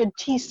or a good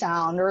T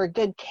sound or a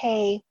good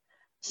K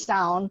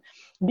sound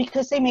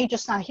because they may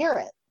just not hear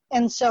it.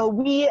 And so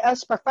we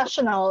as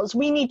professionals,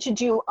 we need to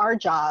do our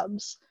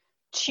jobs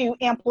to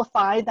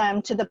amplify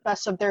them to the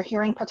best of their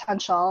hearing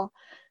potential,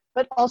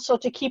 but also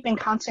to keep in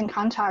constant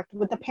contact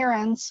with the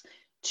parents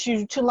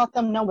to let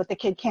them know what the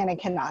kid can and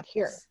cannot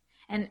hear.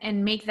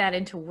 And make that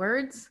into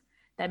words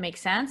that make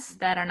sense,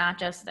 that are not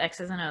just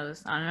X's and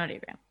O's on an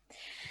audiogram.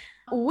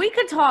 We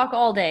could talk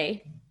all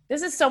day.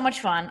 This is so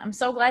much fun. I'm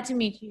so glad to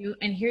meet you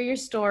and hear your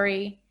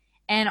story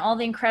and all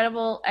the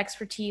incredible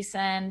expertise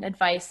and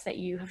advice that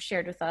you have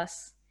shared with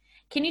us.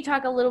 Can you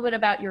talk a little bit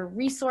about your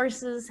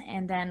resources,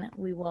 and then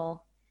we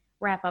will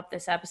wrap up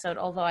this episode,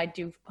 although I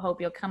do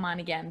hope you'll come on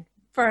again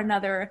for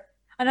another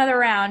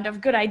round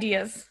of good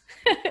ideas.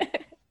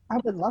 I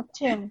would love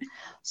to.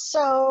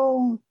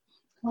 So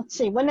let's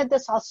see, when did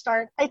this all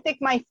start? I think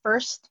my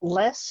first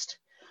list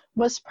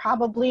was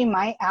probably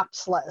my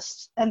apps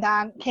list, and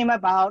that came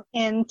about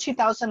in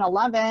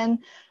 2011.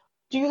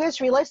 Do you guys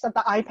realize that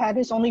the iPad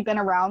has only been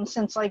around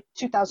since like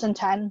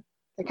 2010?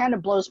 It kind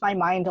of blows my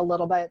mind a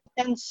little bit.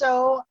 And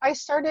so I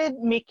started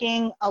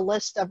making a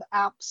list of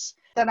apps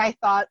that I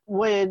thought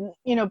would,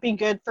 be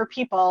good for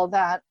people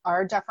that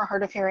are deaf or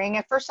hard of hearing.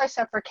 At first I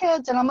said for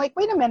kids, and I'm like,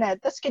 wait a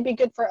minute, this could be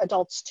good for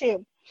adults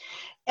too.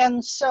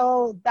 And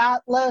so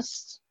that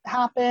list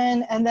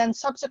happened, and then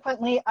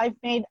subsequently I've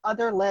made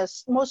other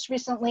lists. Most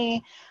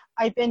recently,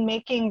 I've been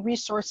making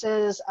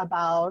resources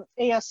about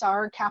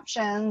ASR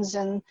captions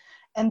and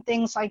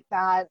things like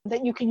that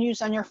you can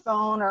use on your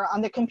phone or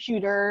on the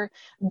computer,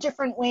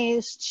 different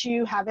ways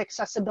to have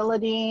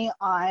accessibility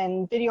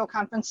on video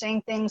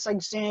conferencing, things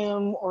like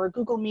Zoom or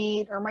Google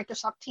Meet or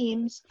Microsoft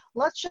Teams.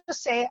 Let's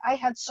just say I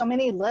had so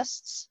many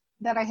lists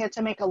that I had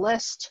to make a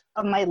list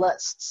of my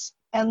lists.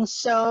 And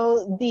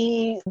so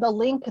the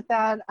link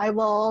that I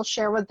will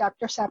share with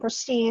Dr.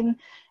 Saperstein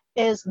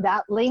is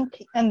that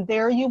link, and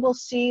there you will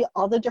see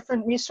all the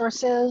different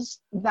resources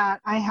that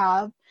I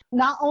have.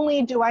 Not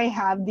only do I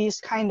have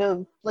these kind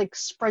of like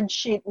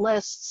spreadsheet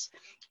lists,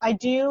 I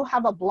do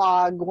have a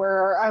blog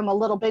where I'm a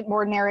little bit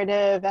more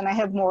narrative, and I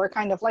have more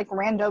kind of like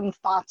random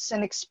thoughts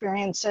and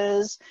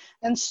experiences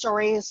and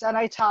stories that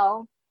I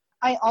tell.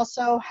 I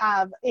also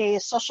have a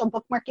social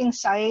bookmarking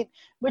site,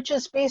 which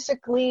is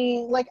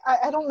basically like,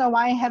 I don't know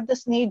why I have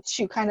this need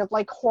to kind of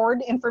like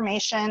hoard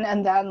information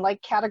and then like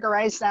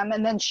categorize them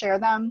and then share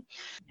them.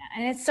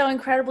 And it's so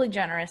incredibly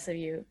generous of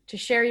you to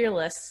share your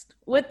list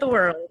with the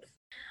world.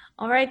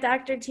 All right,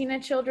 Dr. Tina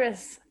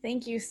Childress,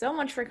 thank you so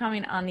much for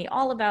coming on the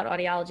All About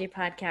Audiology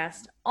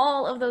podcast.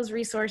 All of those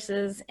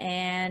resources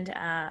and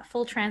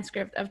full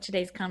transcript of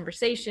today's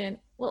conversation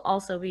will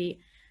also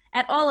be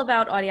at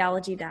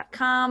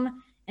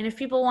allaboutaudiology.com. And if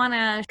people want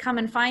to come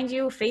and find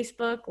you,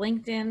 Facebook,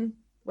 LinkedIn,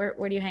 where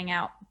do you hang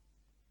out?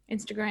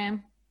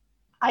 Instagram?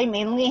 I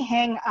mainly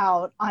hang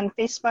out on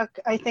Facebook.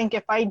 I think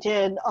if I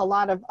did a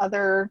lot of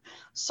other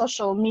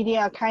social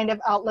media kind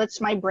of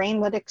outlets, my brain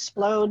would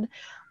explode.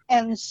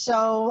 And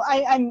so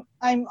I'm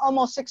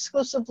almost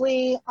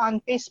exclusively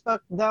on Facebook,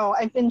 though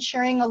I've been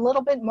sharing a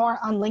little bit more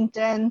on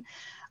LinkedIn.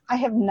 I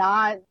have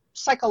not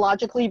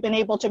psychologically been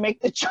able to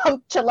make the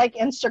jump to like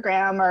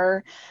Instagram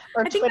or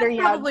I think Twitter that's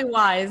yet. probably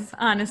wise,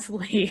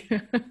 honestly.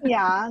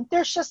 Yeah,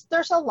 there's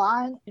a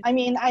lot. I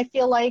mean, I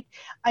feel like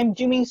I'm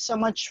doing so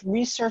much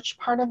research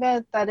part of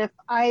it that if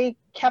I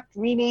kept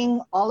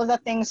reading all of the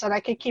things that I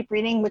could keep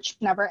reading, which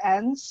never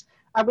ends,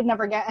 I would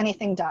never get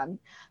anything done.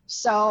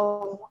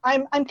 So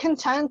I'm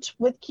content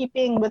with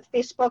keeping with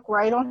Facebook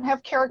where I don't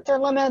have character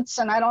limits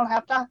and I don't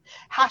have to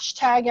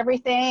hashtag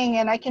everything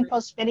and I can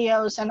post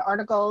videos and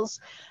articles.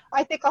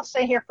 I think I'll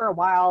stay here for a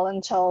while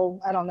until,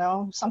 I don't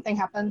know, something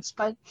happens.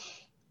 But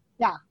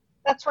yeah,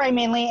 that's where I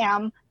mainly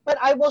am. But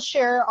I will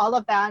share all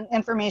of that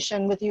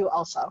information with you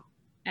also.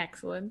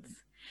 Excellent.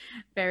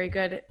 Very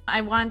good.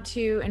 I want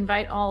to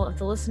invite all of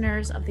the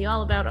listeners of the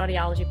All About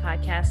Audiology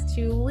podcast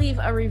to leave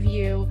a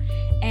review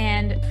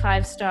and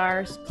 5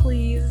 stars,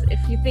 please,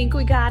 if you think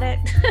we got it,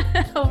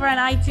 over on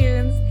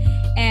iTunes,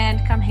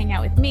 and come hang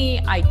out with me.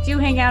 I do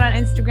hang out on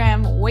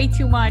Instagram way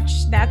too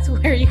much. That's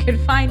where you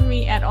can find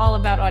me at All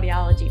About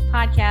Audiology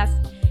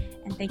podcast.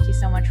 And thank you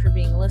so much for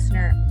being a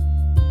listener.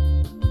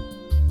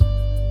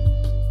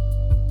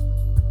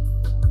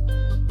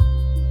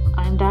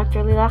 I'm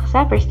Dr. Lilach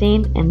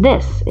Saperstein, and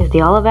this is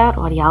the All About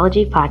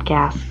Audiology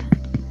podcast.